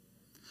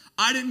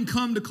 I didn't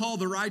come to call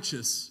the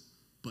righteous,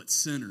 but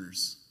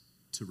sinners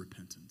to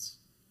repentance."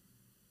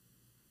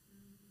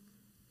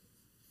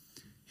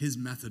 His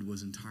method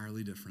was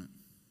entirely different.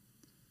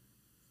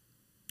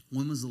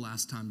 When was the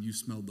last time you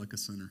smelled like a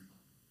sinner?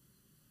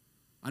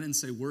 I didn't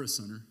say we're a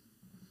sinner.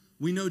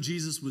 We know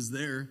Jesus was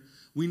there.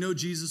 We know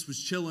Jesus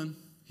was chilling.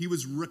 He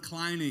was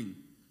reclining.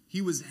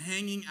 He was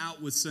hanging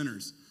out with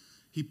sinners.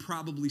 He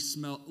probably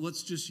smelled,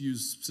 let's just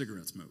use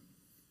cigarette smoke.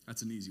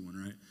 That's an easy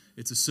one, right?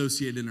 It's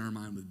associated in our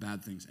mind with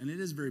bad things. And it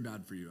is very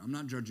bad for you. I'm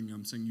not judging you.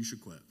 I'm saying you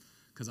should quit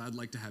because I'd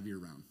like to have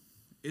you around.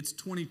 It's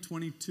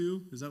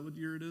 2022. Is that what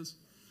year it is?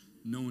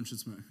 No one should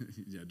smoke.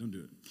 Yeah, don't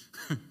do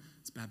it.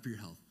 It's bad for your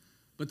health.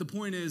 But the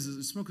point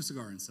is smoke a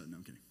cigar instead. No,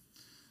 I'm kidding.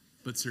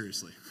 But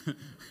seriously.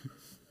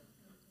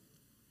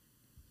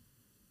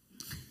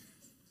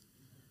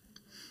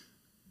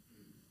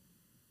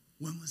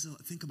 When was it?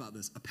 Think about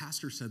this. A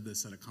pastor said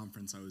this at a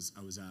conference I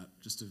was at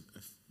just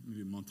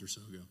maybe a month or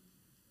so ago.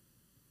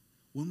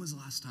 When was the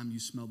last time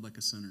you smelled like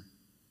a sinner?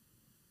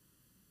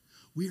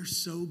 We are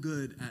so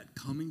good at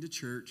coming to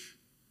church,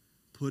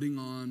 putting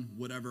on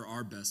whatever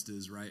our best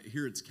is, right?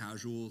 Here it's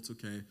casual, it's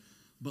okay.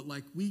 But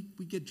like we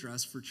get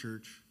dressed for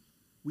church.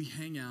 We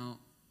hang out.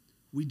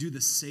 We do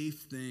the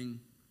safe thing.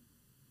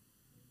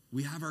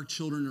 We have our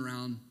children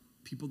around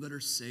people that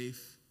are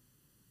safe.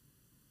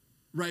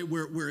 Right,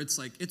 where it's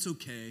like, it's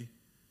okay.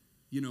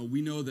 You know,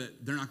 we know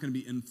that they're not going to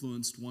be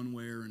influenced one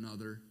way or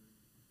another.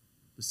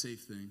 The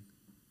safe thing.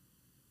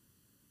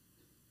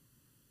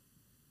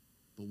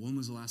 But when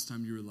was the last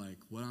time you were like,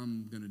 what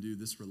I'm going to do,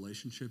 this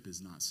relationship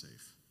is not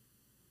safe?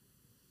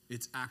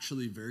 It's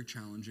actually very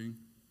challenging.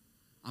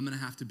 I'm going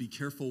to have to be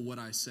careful what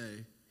I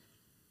say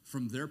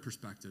from their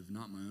perspective,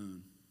 not my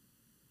own.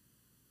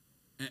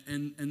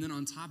 And then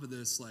on top of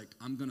this, like,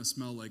 I'm going to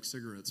smell like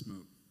cigarette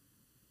smoke.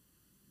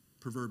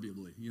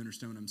 Proverbially. You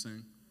understand what I'm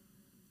saying?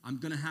 I'm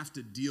going to have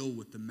to deal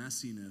with the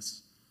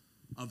messiness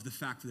of the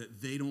fact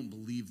that they don't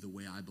believe the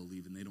way I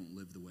believe and they don't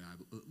live the way I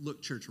believe.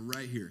 Look, church,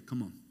 right here.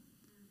 Come on.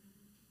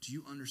 Do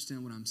you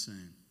understand what I'm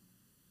saying?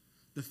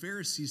 The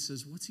Pharisee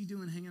says, what's he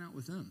doing hanging out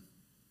with them?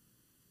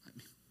 I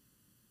mean,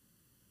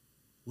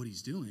 what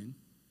he's doing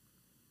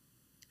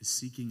is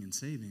seeking and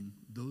saving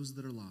those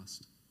that are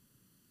lost.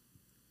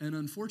 And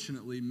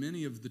unfortunately,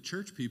 many of the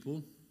church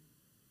people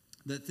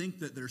that think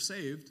that they're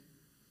saved,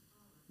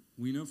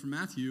 we know from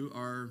Matthew,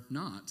 are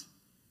not.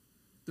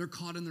 They're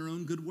caught in their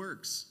own good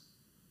works.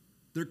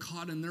 They're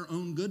caught in their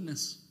own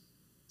goodness.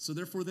 So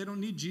therefore, they don't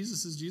need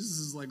Jesus. Jesus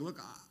is like, look,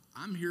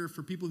 I'm here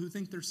for people who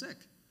think they're sick.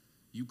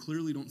 You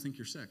clearly don't think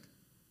you're sick.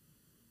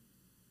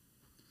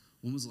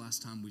 When was the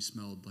last time we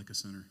smelled like a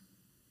sinner?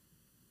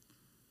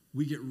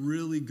 We get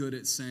really good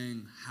at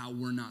saying how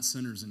we're not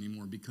sinners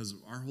anymore because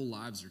our whole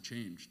lives are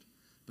changed.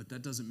 But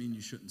that doesn't mean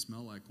you shouldn't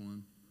smell like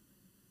one.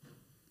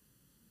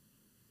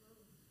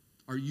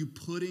 Are you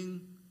putting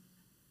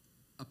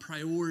a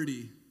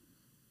priority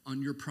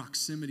on your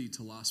proximity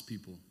to lost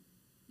people?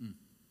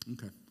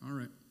 Okay, all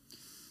right.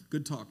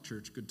 Good talk,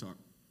 church, good talk.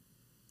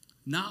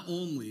 Not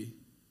only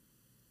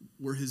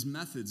were his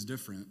methods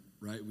different,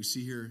 right? We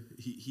see here,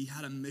 he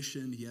had a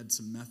mission, he had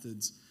some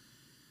methods.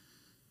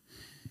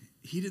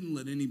 He didn't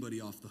let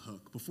anybody off the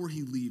hook. Before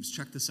he leaves,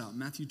 check this out,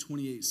 Matthew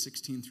 28,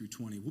 16 through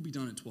 20. We'll be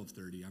done at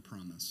 12:30, I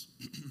promise.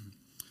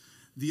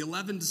 The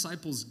 11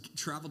 disciples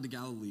traveled to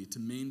Galilee to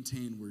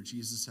maintain where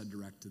Jesus had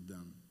directed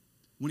them.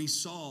 When they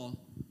saw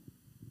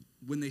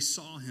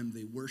him,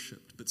 they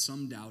worshiped, but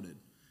some doubted.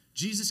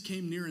 Jesus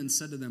came near and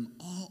said to them,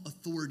 all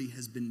authority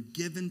has been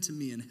given to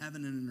me in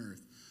heaven and in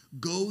earth.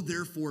 Go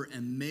therefore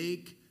and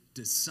make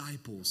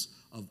disciples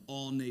of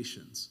all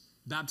nations,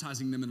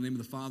 baptizing them in the name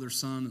of the Father,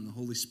 Son, and the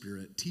Holy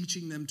Spirit,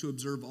 teaching them to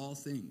observe all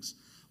things,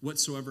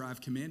 whatsoever I've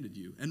commanded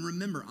you. And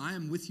remember, I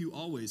am with you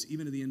always,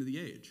 even to the end of the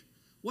age.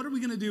 What are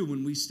we going to do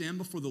when we stand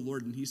before the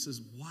Lord and he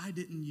says, why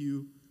didn't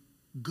you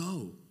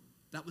go?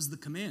 That was the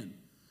command.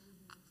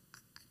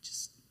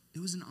 It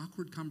was an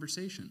awkward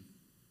conversation.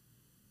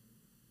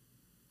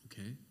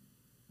 Okay.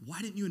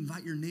 Why didn't you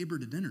invite your neighbor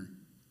to dinner?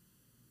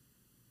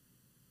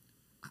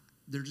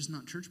 They're just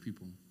not church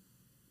people.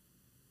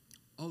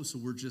 Oh, so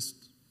we're just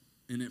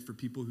in it for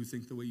people who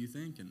think the way you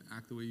think and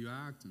act the way you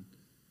act. And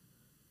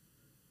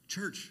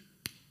church,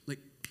 like,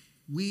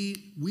 we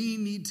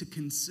need to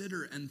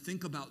consider and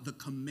think about the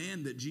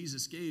command that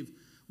Jesus gave.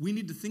 We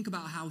need to think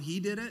about how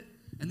he did it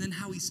and then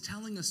how he's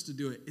telling us to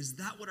do it. Is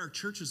that what our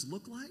churches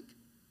look like?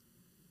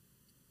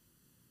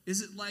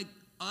 Is it like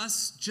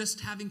us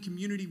just having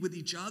community with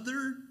each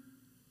other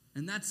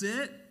and that's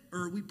it?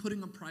 Or are we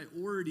putting a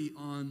priority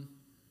on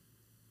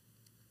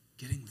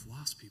getting with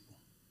lost people?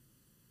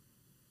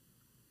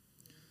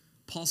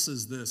 Paul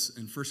says this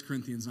in 1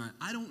 Corinthians 9.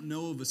 I don't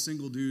know of a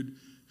single dude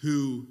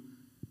who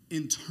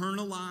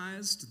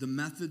internalized the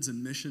methods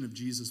and mission of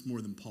Jesus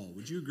more than Paul.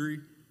 Would you agree?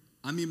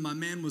 I mean, my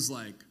man was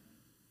like,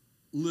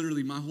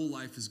 literally, my whole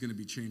life is going to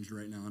be changed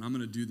right now, and I'm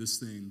going to do this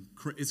thing.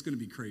 It's going to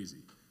be crazy.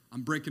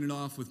 I'm breaking it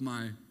off with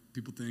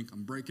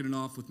I'm breaking it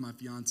off with my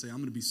fiance. I'm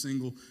going to be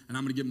single, and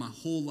I'm going to give my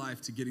whole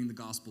life to getting the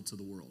gospel to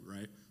the world,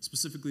 right?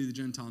 Specifically the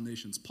Gentile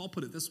nations. Paul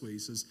put it this way. He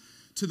says,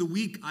 to the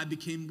weak I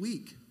became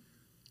weak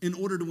in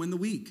order to win the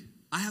weak.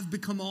 I have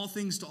become all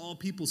things to all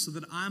people so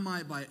that I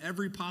might by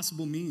every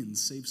possible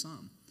means save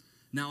some.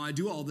 Now I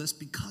do all this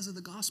because of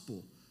the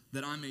gospel,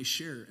 that I may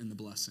share in the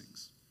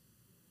blessings.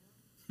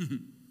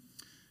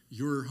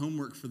 Your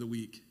homework for the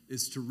week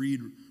is to read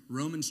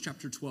Romans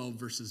chapter 12,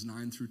 verses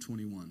 9 through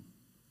 21.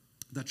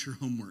 That's your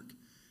homework.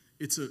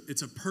 It's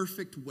a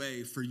perfect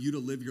way for you to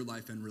live your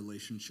life in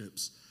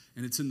relationships,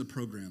 and it's in the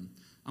program.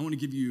 I want to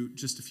give you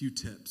just a few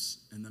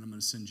tips, and then I'm going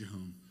to send you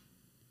home.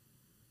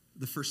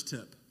 The first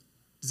tip.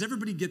 Does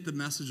everybody get the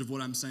message of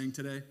what I'm saying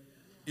today?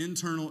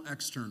 Internal,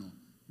 external.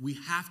 We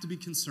have to be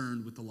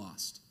concerned with the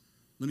lost.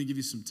 Let me give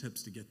you some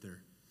tips to get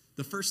there.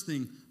 The first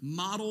thing,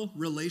 model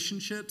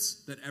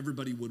relationships that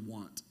everybody would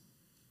want.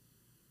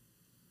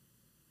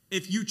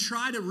 If you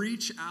try to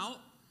reach out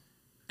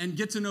and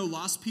get to know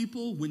lost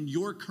people when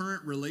your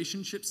current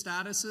relationship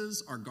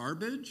statuses are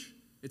garbage,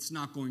 it's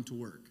not going to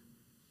work.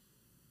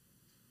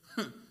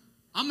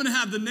 I'm going to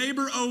have the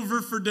neighbor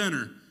over for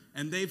dinner,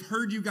 and they've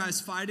heard you guys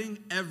fighting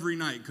every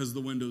night because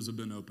the windows have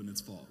been open.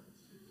 It's fall.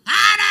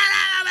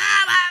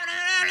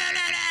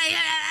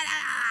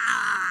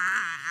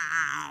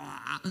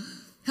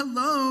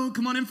 Hello,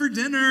 come on in for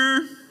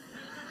dinner.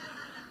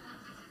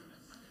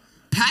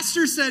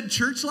 Pastor said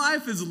church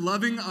life is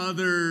loving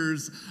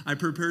others. I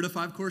prepared a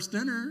 5-course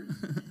dinner.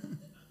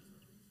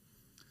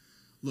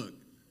 Look,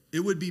 it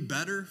would be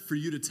better for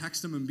you to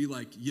text them and be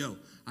like, yo,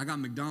 I got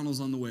McDonald's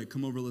on the way.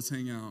 Come over, let's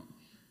hang out.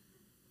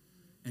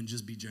 And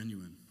just be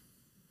genuine.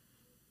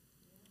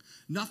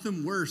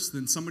 Nothing worse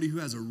than somebody who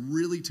has a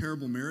really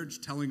terrible marriage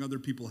telling other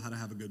people how to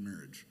have a good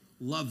marriage.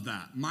 Love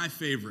that. My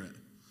favorite.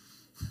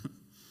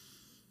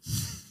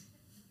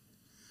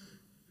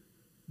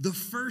 The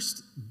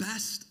first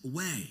best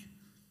way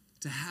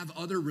to have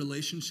other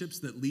relationships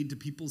that lead to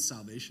people's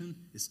salvation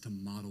is to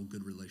model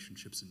good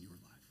relationships in your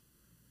life.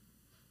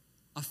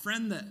 A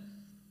friend that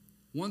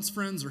wants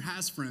friends or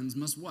has friends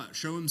must what?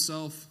 Show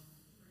himself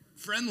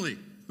friendly,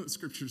 what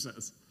Scripture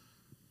says.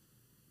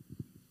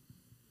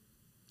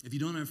 If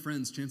you don't have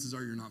friends, chances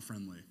are you're not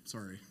friendly.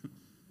 Sorry.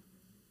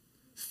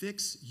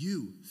 Fix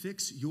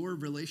your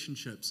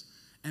relationships.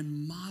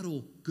 And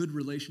model good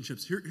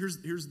relationships. Here's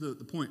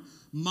the point.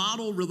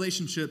 Model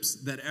relationships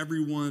that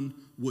everyone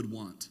would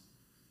want.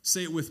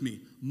 Say it with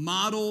me.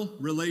 Model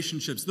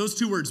relationships. Those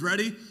 2 words,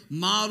 ready?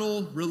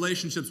 Model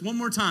relationships. One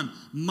more time.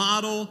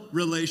 Model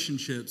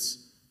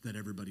relationships that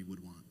everybody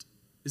would want.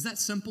 Is that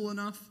simple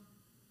enough?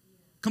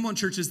 Come on,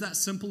 church, is that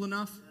simple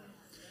enough?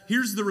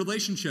 Here's the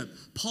relationship.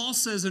 Paul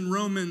says in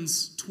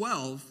Romans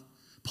 12,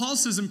 Paul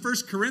says in 1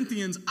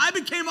 Corinthians, I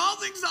became all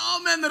things to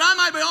all men that I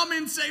might by all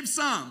means save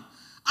some.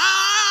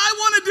 I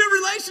want to do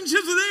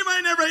relationships with anybody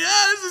and everybody.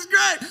 Yeah, this is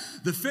great.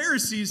 The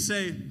Pharisees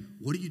say,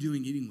 what are you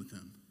doing eating with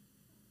them?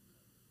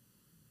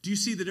 Do you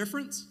see the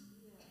difference?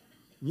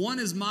 One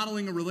is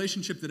modeling a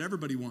relationship that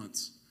everybody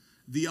wants.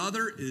 The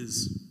other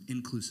is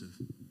inclusive.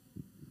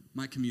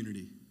 My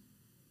community.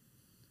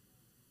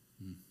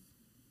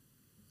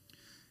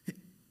 Hey,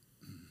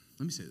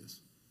 let me say this.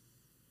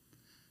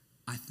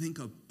 I think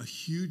a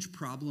huge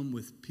problem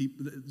with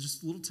people,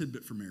 just a little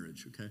tidbit for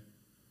marriage, okay?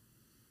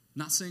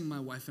 Not saying my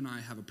wife and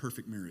I have a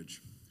perfect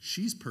marriage.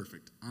 She's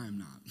perfect. I am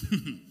not.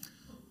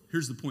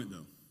 Here's the point,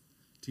 though.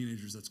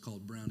 Teenagers, that's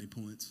called brownie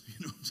points.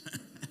 You know what I'm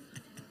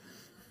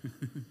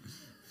saying?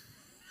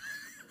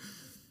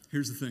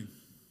 Here's the thing.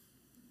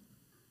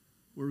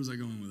 Where was I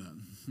going with that?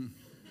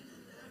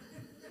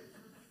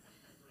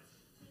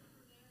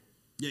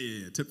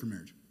 Yeah. Tip for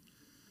marriage.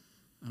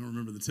 I don't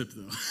remember the tip,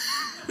 though.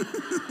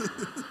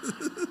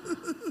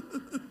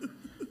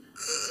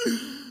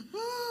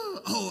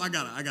 Oh, I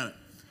got it.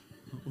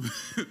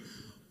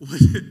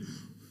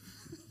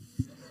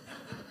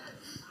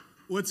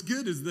 What's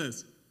good is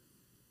this.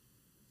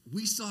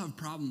 We still have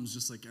problems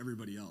just like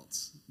everybody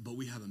else, but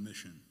we have a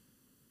mission.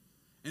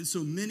 And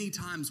so many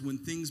times when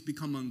things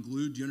become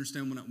unglued, you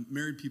understand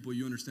married people,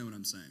 you understand what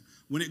I'm saying.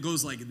 When it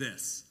goes like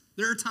this.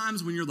 There are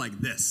times when you're like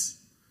this,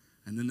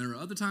 and then there are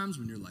other times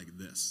when you're like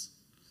this.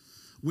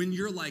 When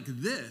you're like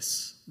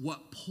this,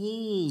 what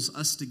pulls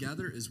us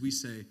together is we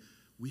say,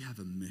 we have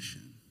a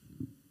mission.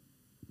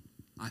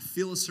 I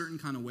feel a certain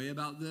kind of way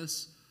about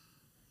this,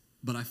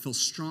 but I feel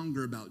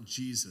stronger about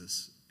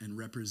Jesus and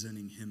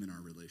representing him in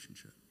our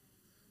relationship.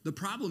 The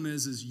problem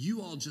is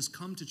you all just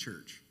come to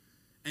church,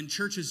 and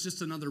church is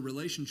just another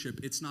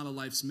relationship. It's not a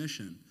life's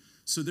mission.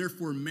 So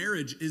therefore,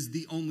 marriage is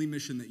the only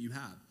mission that you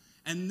have.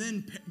 And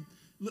then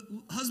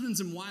husbands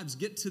and wives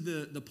get to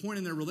the point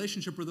in their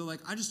relationship where they're like,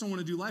 I just don't want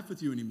to do life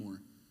with you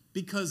anymore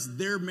because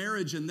their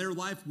marriage and their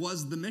life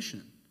was the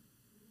mission.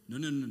 No.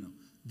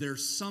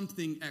 There's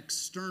something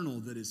external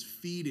that is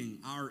feeding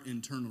our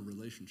internal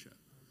relationship.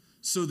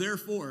 So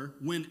therefore,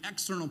 when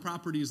external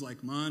properties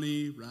like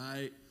money,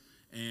 right,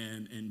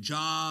 and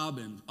job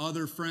and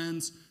other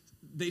friends,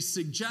 they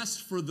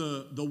suggest for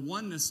the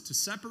oneness to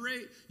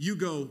separate, you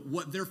go,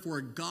 what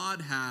therefore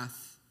God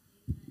hath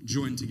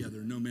joined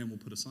together, no man will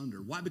put asunder.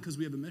 Why? Because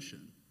we have a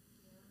mission.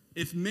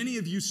 If many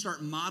of you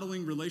start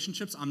modeling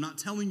relationships, I'm not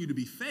telling you to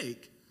be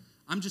fake.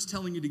 I'm just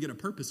telling you to get a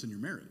purpose in your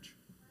marriage.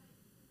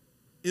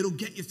 It'll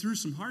get you through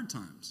some hard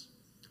times.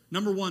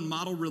 Number one,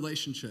 model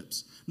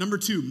relationships. Number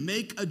two,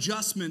 make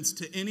adjustments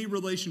to any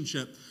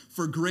relationship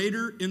for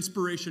greater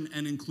inspiration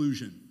and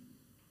inclusion.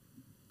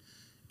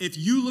 If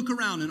you look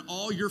around and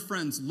all your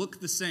friends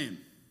look the same,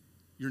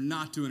 you're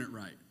not doing it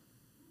right.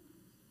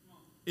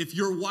 If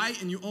you're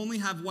white and you only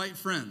have white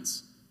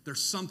friends,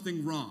 there's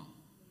something wrong.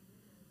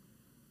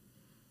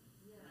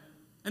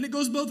 And it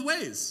goes both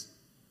ways.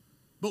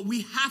 But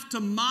we have to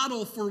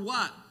model for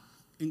what?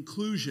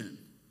 Inclusion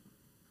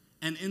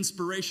and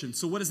inspiration.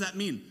 So what does that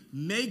mean?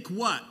 Make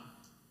what?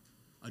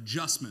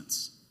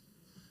 Adjustments.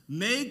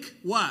 Make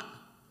what?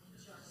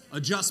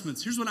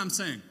 Adjustments. Here's what I'm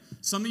saying.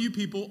 Some of you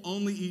people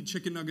only eat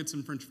chicken nuggets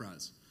and french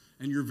fries,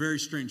 and you're very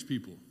strange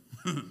people.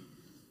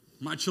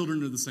 My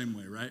children are the same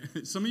way, right?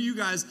 Some of you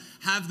guys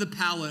have the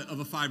palate of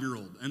a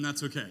 5-year-old, and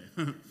that's okay.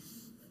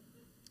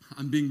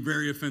 I'm being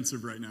very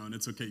offensive right now, and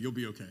it's okay. You'll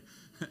be okay.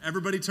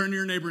 Everybody turn to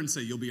your neighbor and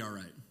say, you'll be all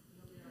right.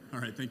 All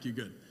right, thank you,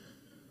 good.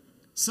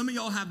 Some of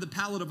y'all have the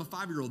palate of a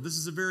 5-year-old. This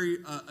is a very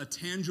a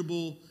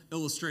tangible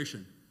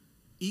illustration.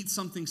 Eat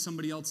something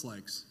somebody else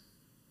likes.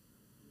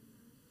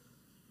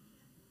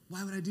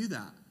 Why would I do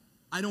that?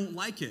 I don't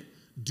like it.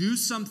 Do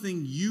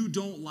something you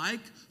don't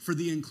like for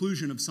the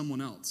inclusion of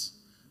someone else.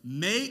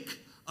 Make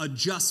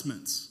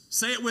adjustments.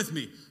 Say it with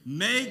me.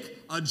 Make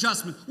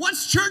adjustments.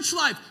 What's church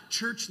life?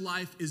 Church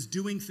life is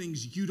doing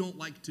things you don't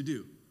like to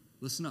do.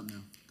 Listen up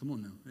now. Come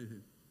on now. Hey,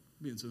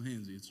 being so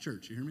handsy. It's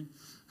church. You hear me?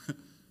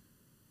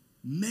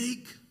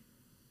 Make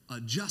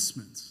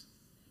adjustments.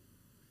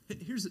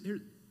 Here's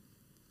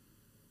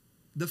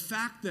the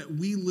fact that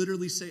we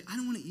literally say, I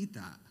don't want to eat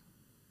that.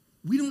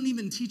 We don't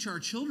even teach our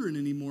children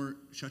anymore,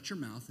 shut your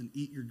mouth and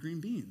eat your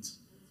green beans.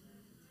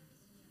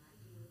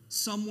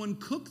 Someone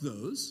cook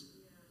those,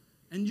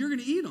 and you're going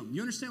to eat them.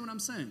 You understand what I'm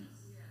saying?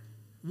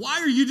 Why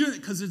are you doing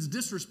it? Because it's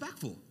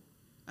disrespectful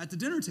at the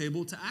dinner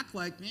table to act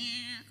like, meh.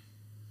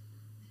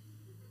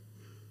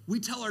 We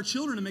tell our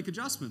children to make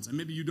adjustments, and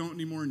maybe you don't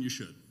anymore, and you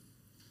should.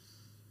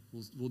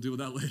 We'll deal with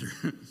that later.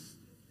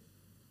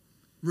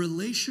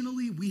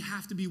 Relationally, we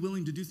have to be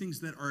willing to do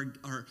things that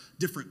are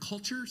different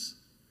cultures,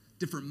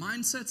 different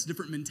mindsets,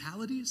 different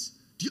mentalities.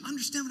 Do you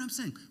understand what I'm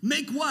saying?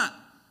 Make what?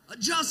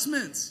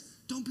 Adjustments.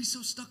 Don't be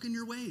so stuck in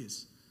your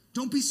ways.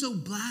 Don't be so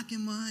black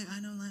and white. I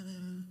know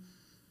that.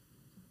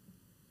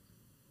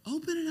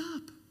 Open it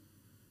up.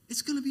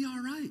 It's going to be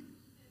all right.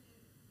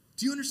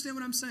 Do you understand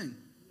what I'm saying?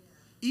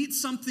 Eat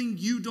something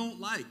you don't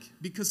like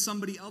because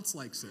somebody else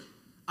likes it.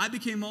 I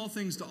became all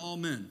things to all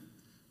men,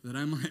 that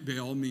I might by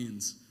all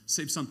means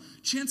save some.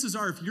 Chances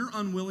are, if you're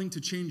unwilling to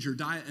change your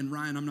diet, and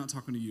Ryan, I'm not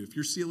talking to you. If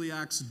you're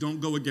celiacs,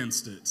 don't go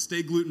against it.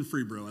 Stay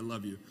gluten-free, bro. I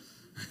love you.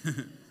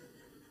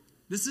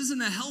 This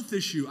isn't a health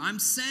issue. I'm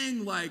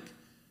saying, like,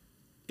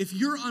 if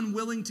you're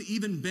unwilling to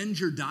even bend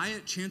your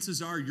diet,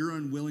 chances are you're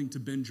unwilling to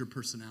bend your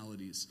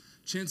personalities.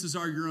 Chances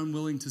are you're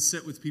unwilling to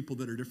sit with people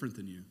that are different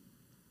than you.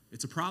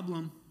 It's a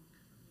problem.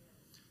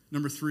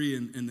 Number 3,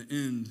 in the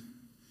end,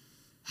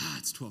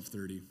 it's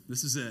 12:30.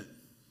 This is it.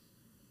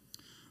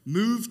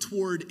 Move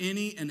toward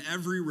any and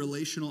every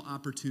relational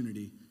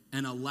opportunity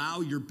and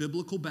allow your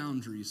biblical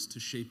boundaries to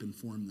shape and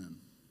form them.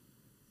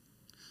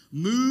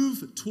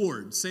 Move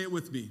toward. Say it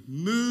with me.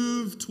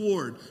 Move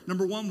toward.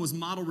 Number 1 was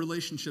model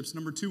relationships.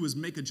 Number 2 was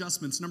make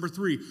adjustments. Number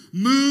 3,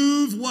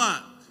 move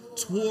what?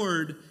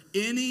 Toward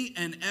any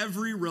and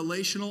every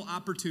relational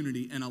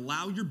opportunity and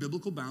allow your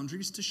biblical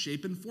boundaries to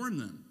shape and form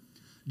them.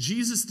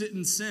 Jesus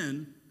didn't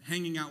sin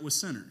hanging out with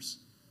sinners.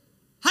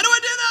 How do I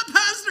do that,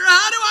 Pastor?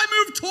 How do I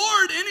move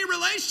toward any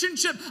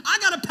relationship? I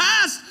got a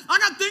past. I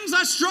got things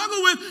I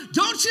struggle with.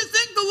 Don't you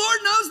think the Lord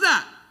knows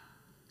that?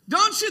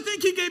 Don't you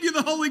think He gave you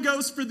the Holy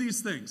Ghost for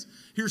these things?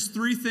 Here's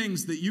 3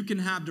 things that you can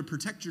have to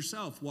protect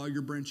yourself while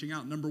you're branching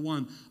out. Number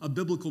 1, a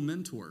biblical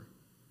mentor.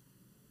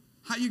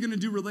 How are you going to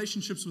do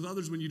relationships with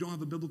others when you don't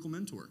have a biblical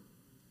mentor?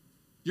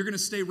 You're going to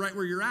stay right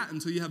where you're at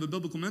until you have a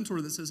biblical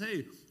mentor that says,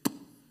 hey,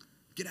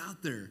 get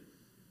out there.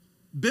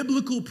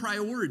 Biblical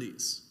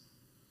priorities.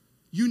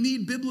 You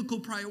need biblical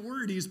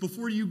priorities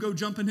before you go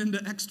jumping into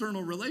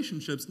external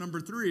relationships.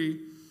 Number 3,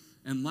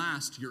 and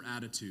last, your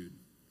attitude.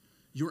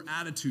 Your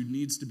attitude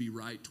needs to be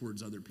right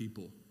towards other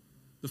people.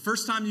 The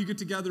first time you get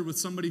together with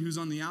somebody who's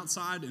on the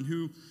outside and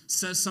who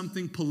says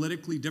something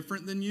politically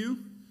different than you,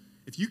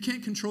 if you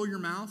can't control your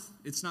mouth,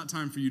 it's not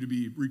time for you to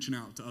be reaching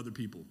out to other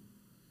people.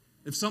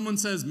 If someone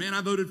says, man,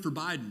 I voted for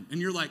Biden, and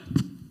you're like,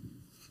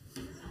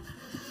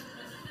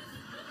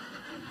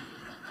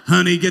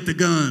 honey, get the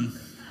gun.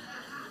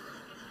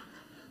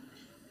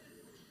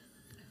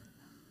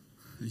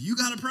 You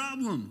got a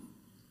problem.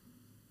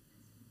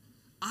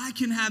 I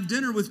can have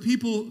dinner with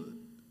people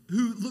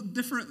who look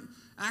different,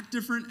 act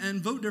different,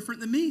 and vote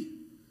different than me.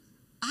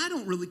 I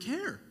don't really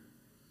care.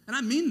 And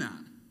I mean that.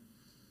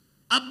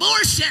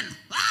 Abortion!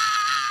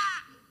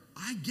 Ah!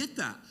 I get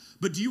that.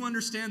 But do you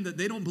understand that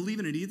they don't believe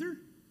in it either?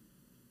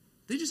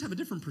 They just have a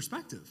different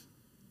perspective.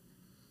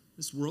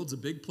 This world's a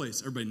big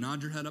place. Everybody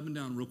nod your head up and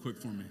down real quick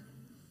for me.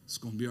 It's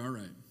going to be all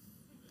right.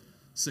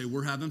 Say,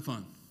 we're having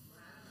fun.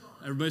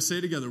 Everybody say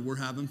it together, we're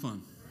having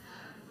fun.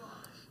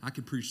 I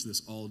could preach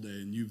this all day,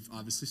 and you've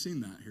obviously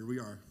seen that. Here we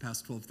are,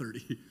 past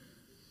 12:30.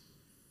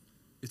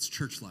 It's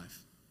church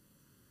life.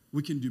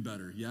 We can do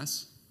better,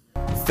 yes?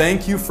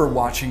 Thank you for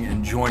watching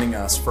and joining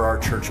us for our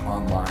church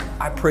online.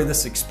 I pray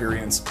this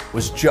experience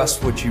was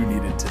just what you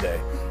needed today.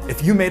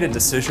 If you made a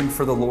decision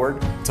for the Lord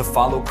to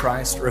follow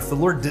Christ, or if the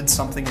Lord did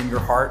something in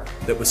your heart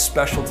that was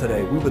special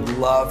today, we would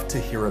love to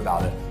hear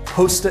about it.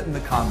 Post it in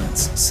the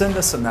comments, send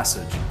us a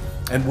message,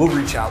 and we'll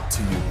reach out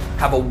to you.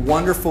 Have a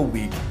wonderful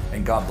week,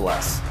 and God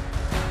bless.